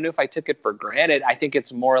granted. I don't know if I took it for granted. I think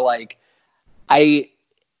it's more like I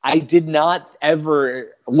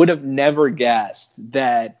would have never guessed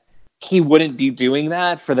that he wouldn't be doing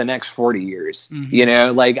that for the next 40 years.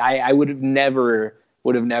 Mm-hmm. Like I would have never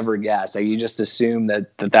guessed. Like, you just assume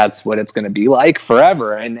that's what it's going to be like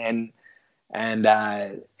forever. And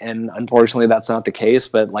unfortunately that's not the case.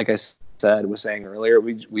 But like I was saying earlier,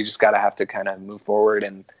 we just got to have to kind of move forward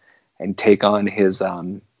and take on his,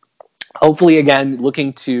 hopefully again,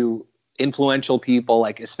 looking to influential people,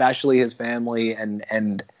 like especially his family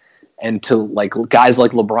and to like guys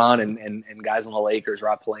like LeBron and guys on the Lakers,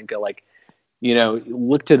 Rob Pelinka, like,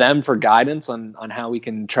 look to them for guidance on how we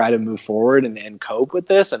can try to move forward and cope with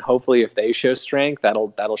this. And hopefully if they show strength,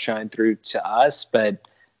 that'll shine through to us, but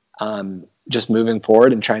just moving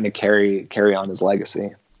forward and trying to carry on his legacy.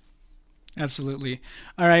 Absolutely.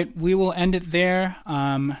 All right. We will end it there.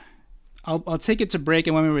 I'll take it to break,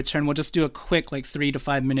 and when we return, we'll just do a quick 3 to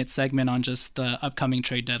 5 minute segment on just the upcoming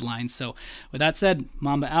trade deadline. So with that said,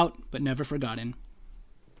 Mamba out, but never forgotten.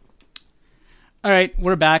 All right,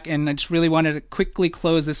 we're back, and I just really wanted to quickly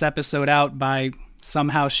close this episode out by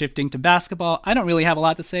somehow shifting to basketball. I don't really have a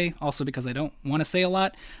lot to say, also because I don't want to say a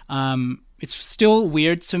lot. It's still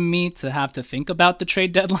weird to me to have to think about the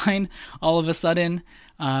trade deadline all of a sudden,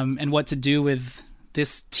 and what to do with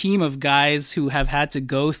this team of guys who have had to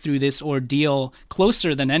go through this ordeal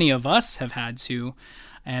closer than any of us have had to,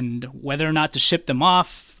 and whether or not to ship them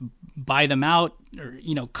off, buy them out, or,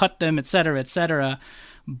 cut them, etc., etc.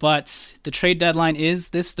 But the trade deadline is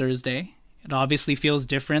this Thursday. It obviously feels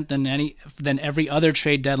different than every other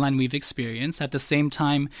trade deadline we've experienced. At the same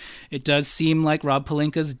time, it does seem like Rob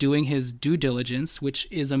Pelinka's doing his due diligence, which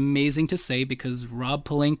is amazing to say because Rob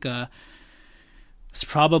Pelinka has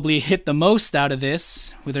probably hit the most out of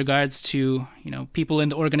this with regards to, people in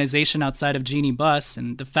the organization outside of Jeannie Buss,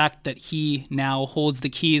 and the fact that he now holds the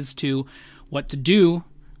keys to what to do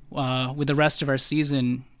with the rest of our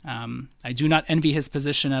season. I do not envy his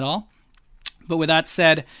position at all. But with that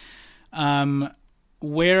said,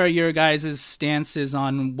 where are your guys' stances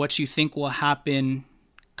on what you think will happen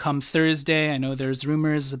come Thursday? I know there's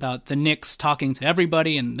rumors about the Knicks talking to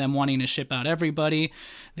everybody and them wanting to ship out everybody.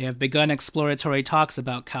 They have begun exploratory talks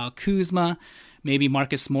about Kyle Kuzma. Maybe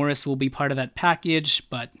Marcus Morris will be part of that package,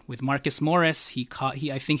 but with Marcus Morris,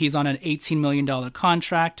 I think he's on an $18 million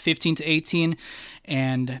contract, 15 to 18,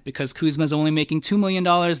 and because Kuzma's only making $2 million,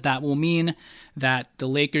 that will mean that the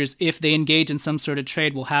Lakers, if they engage in some sort of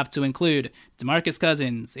trade, will have to include DeMarcus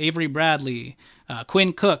Cousins, Avery Bradley,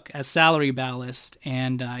 Quinn Cook as salary ballast,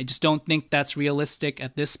 and I just don't think that's realistic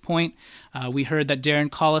at this point. We heard that Darren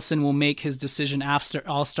Collison will make his decision after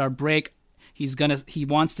All-Star break. He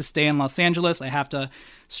wants to stay in Los Angeles. I have to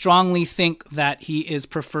strongly think that he is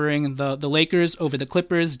preferring the Lakers over the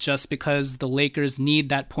Clippers just because the Lakers need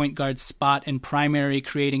that point guard spot and primary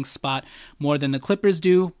creating spot more than the Clippers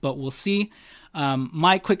do, but we'll see.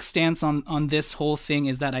 My quick stance on this whole thing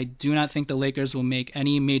is that I do not think the Lakers will make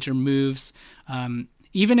any major moves.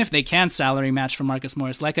 Even if they can salary match for Marcus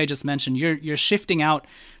Morris, like I just mentioned, you're shifting out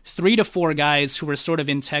 3 to 4 guys who were sort of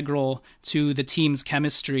integral to the team's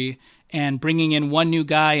chemistry and bringing in one new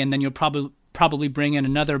guy, and then you'll probably bring in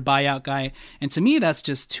another buyout guy. And to me, that's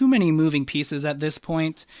just too many moving pieces at this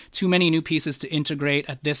point, too many new pieces to integrate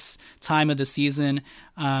at this time of the season.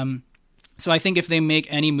 So I think if they make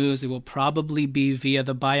any moves, it will probably be via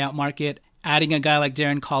the buyout market, adding a guy like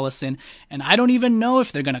Darren Collison. And I don't even know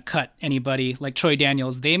if they're going to cut anybody like Troy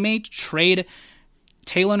Daniels. They may trade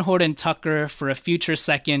Taylor Horton-Tucker for a future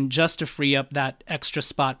second just to free up that extra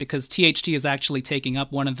spot, because THT is actually taking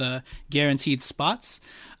up one of the guaranteed spots.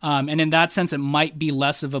 And in that sense, it might be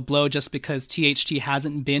less of a blow just because THT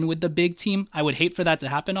hasn't been with the big team. I would hate for that to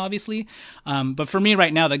happen, obviously. But for me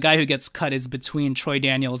right now, the guy who gets cut is between Troy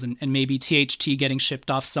Daniels and maybe THT getting shipped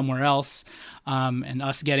off somewhere else, and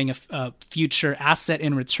us getting a future asset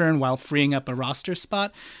in return while freeing up a roster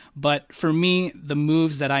spot. But for me, the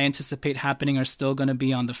moves that I anticipate happening are still going to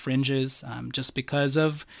be on the fringes, just because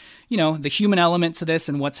of, the human element to this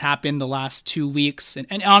and what's happened the last 2 weeks.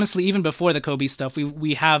 And honestly, even before the Kobe stuff,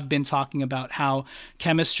 we have been talking about how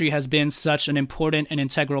chemistry has been such an important and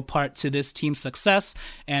integral part to this team's success.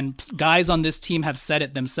 And guys on this team have said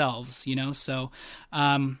it themselves, So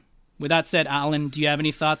with that said, Alan, do you have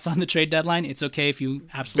any thoughts on the trade deadline? It's okay if you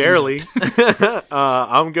absolutely barely.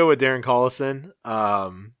 I'm good with Darren Collison.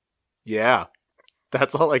 Yeah,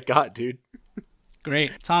 that's all I got, dude.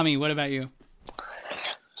 Great. Tommy, what about you?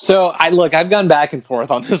 So I've gone back and forth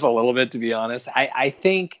on this a little bit, to be honest. I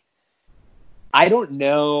think, I don't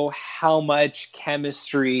know how much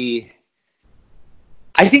chemistry.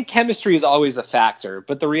 I think chemistry is always a factor,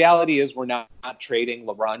 but the reality is we're not trading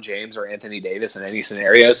LeBron James or Anthony Davis in any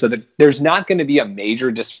scenario, so that there's not going to be a major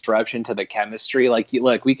disruption to the chemistry.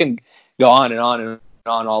 Look, we can go on and on and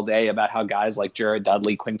on all day about how guys like Jared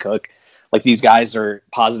Dudley, Quinn Cook, like these guys are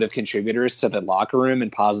positive contributors to the locker room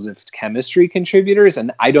and positive chemistry contributors,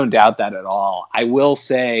 and I don't doubt that at all. I will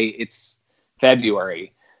say it's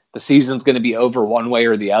February. The season's going to be over one way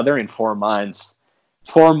or the other in 4 months.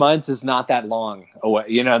 4 months is not that long away,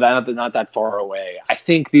 not that far away. I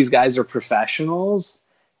think these guys are professionals,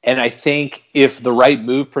 and I think if the right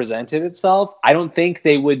move presented itself, I don't think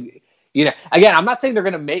they would, again, I'm not saying they're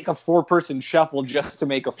going to make a 4-person shuffle just to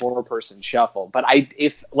make a 4-person shuffle, but I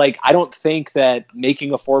don't think that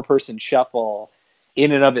making a 4-person shuffle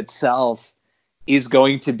in and of itself is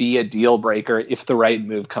going to be a deal breaker if the right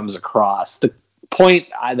move comes across. The point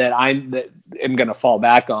that I'm going to fall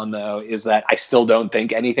back on, though, is that I still don't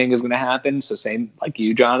think anything is going to happen. So same like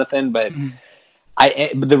you, Jonathan, but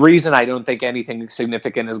the reason I don't think anything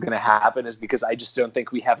significant is going to happen is because I just don't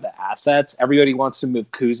think we have the assets. Everybody wants to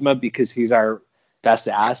move Kuzma because he's our best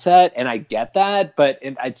asset, and I get that, but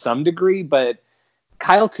at some degree, but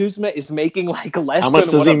Kyle Kuzma is making like less. How much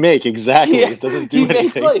does he make? Exactly. Yeah, it doesn't do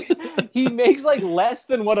anything. He makes like less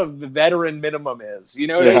than what a veteran minimum is. You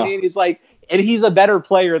know what I mean? He's like, and he's a better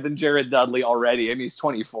player than Jared Dudley already, and he's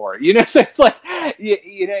 24. So it's like,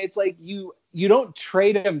 it's like you don't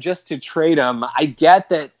trade him just to trade him. I get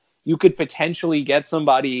that you could potentially get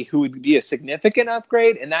somebody who would be a significant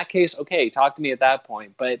upgrade. In that case, okay, talk to me at that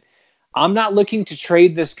point. But I'm not looking to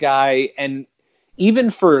trade this guy, and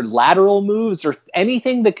even for lateral moves or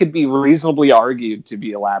anything that could be reasonably argued to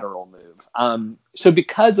be a lateral move. So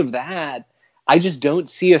because of that, I just don't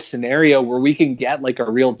see a scenario where we can get like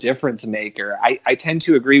a real difference maker. I tend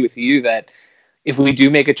to agree with you that if we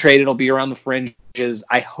do make a trade, it'll be around the fringes.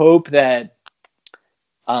 I hope that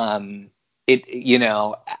I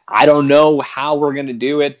don't know how we're going to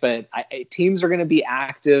do it, but teams are going to be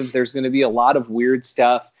active. There's going to be a lot of weird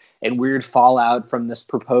stuff and weird fallout from this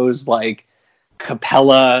proposed like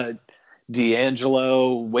Capella,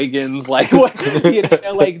 D'Angelo, Wiggins, like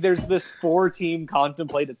there's this 4-team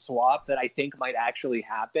contemplated swap that I think might actually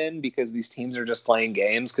happen because these teams are just playing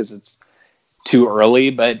games because it's too early,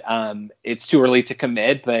 but it's too early to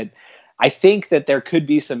commit. But I think that there could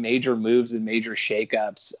be some major moves and major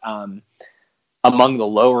shakeups among the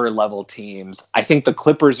lower level teams. I think the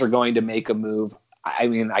Clippers are going to make a move. I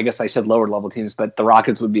mean, I guess I said lower level teams, but the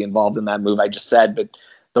Rockets would be involved in that move I just said, but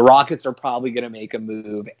the Rockets are probably going to make a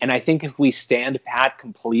move. And I think if we stand pat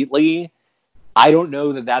completely, I don't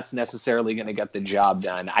know that that's necessarily going to get the job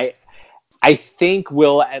done. I think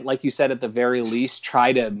we'll, like you said, at the very least,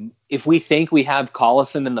 try to, if we think we have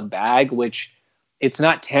Collison in the bag, which it's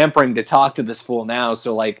not tampering to talk to this fool now.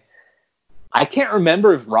 So like, I can't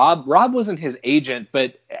remember if Rob wasn't his agent,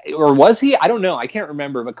 or was he? I don't know. I can't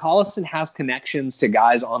remember, but Collison has connections to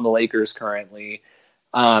guys on the Lakers currently.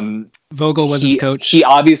 Vogel was his coach. He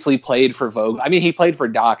obviously played for Vogel. I mean, he played for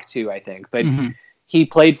Doc too, I think, but he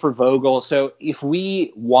played for Vogel. So if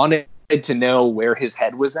we wanted to know where his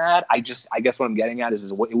head was at. I guess what I'm getting at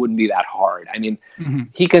is it wouldn't be that hard. I mean,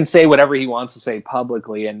 he can say whatever he wants to say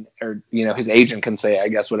publicly, or his agent can say, I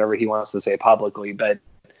guess, whatever he wants to say publicly. But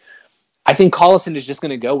I think Collison is just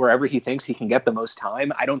going to go wherever he thinks he can get the most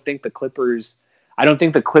time. I don't think the Clippers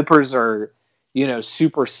are,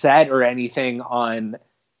 super set or anything on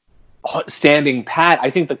standing pat. I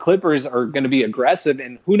think the Clippers are going to be aggressive,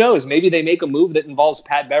 and who knows, maybe they make a move that involves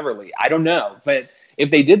Pat Beverly. I don't know, but if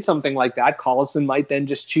they did something like that, Collison might then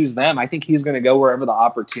just choose them. I think he's going to go wherever the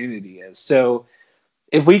opportunity is. So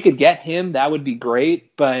if we could get him, that would be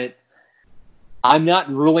great. But I'm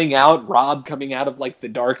not ruling out Rob coming out of like the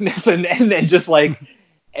darkness and then just like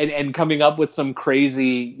and coming up with some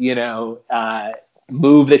crazy,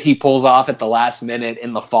 move that he pulls off at the last minute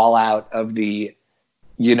in the fallout of the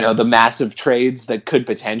massive trades that could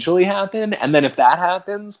potentially happen. And then if that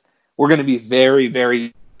happens, we're going to be very,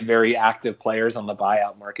 very, very active players on the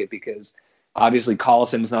buyout market, because obviously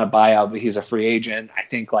Collison's not a buyout, but he's a free agent. I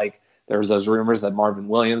think like there's those rumors that Marvin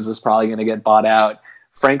Williams is probably going to get bought out.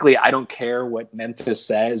 Frankly, I don't care what Memphis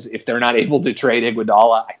says. If they're not able to trade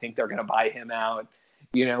Iguodala, I think they're going to buy him out.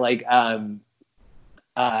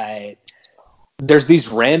 There's these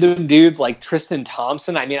random dudes like Tristan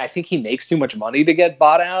Thompson. I mean, I think he makes too much money to get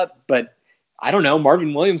bought out, but I don't know.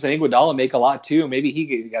 Marvin Williams and Iguodala make a lot too. Maybe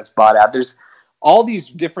he gets bought out. There's all these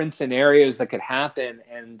different scenarios that could happen,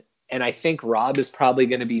 and I think Rob is probably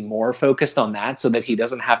going to be more focused on that so that he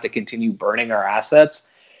doesn't have to continue burning our assets.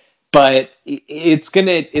 But it's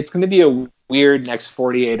gonna be a weird next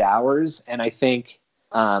 48 hours, and I think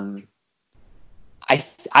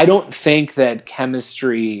I don't think that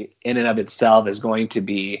chemistry in and of itself is going to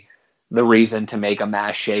be the reason to make a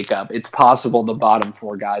mass shakeup. It's possible the bottom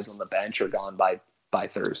four guys on the bench are gone by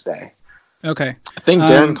Thursday. Okay. I think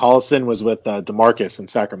Darren Collison was with DeMarcus in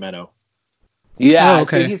Sacramento. Yeah, oh,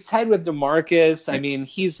 okay. So he's tied with DeMarcus. I mean,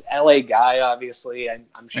 he's LA guy, obviously.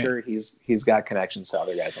 I'm sure he's got connections to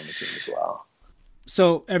other guys on the team as well.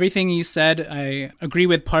 So everything you said, I agree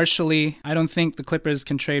with partially. I don't think the Clippers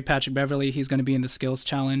can trade Patrick Beverly. He's going to be in the skills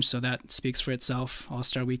challenge, so that speaks for itself.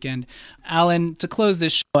 All-Star weekend. Alan, to close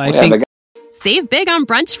this show, I think... Save big on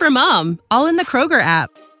brunch for mom, all in the Kroger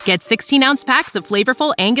app. Get 16-ounce packs of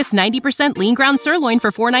flavorful Angus 90% lean ground sirloin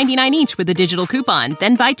for $4.99 each with a digital coupon.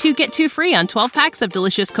 Then buy 2, get 2 free on 12 packs of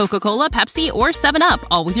delicious Coca-Cola, Pepsi, or 7-Up,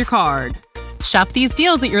 all with your card. Shop these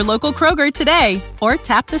deals at your local Kroger today, or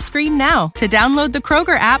tap the screen now to download the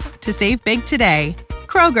Kroger app to save big today.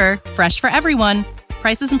 Kroger, fresh for everyone.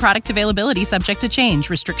 Prices and product availability subject to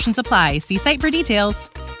change. Restrictions apply. See site for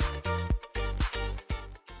details.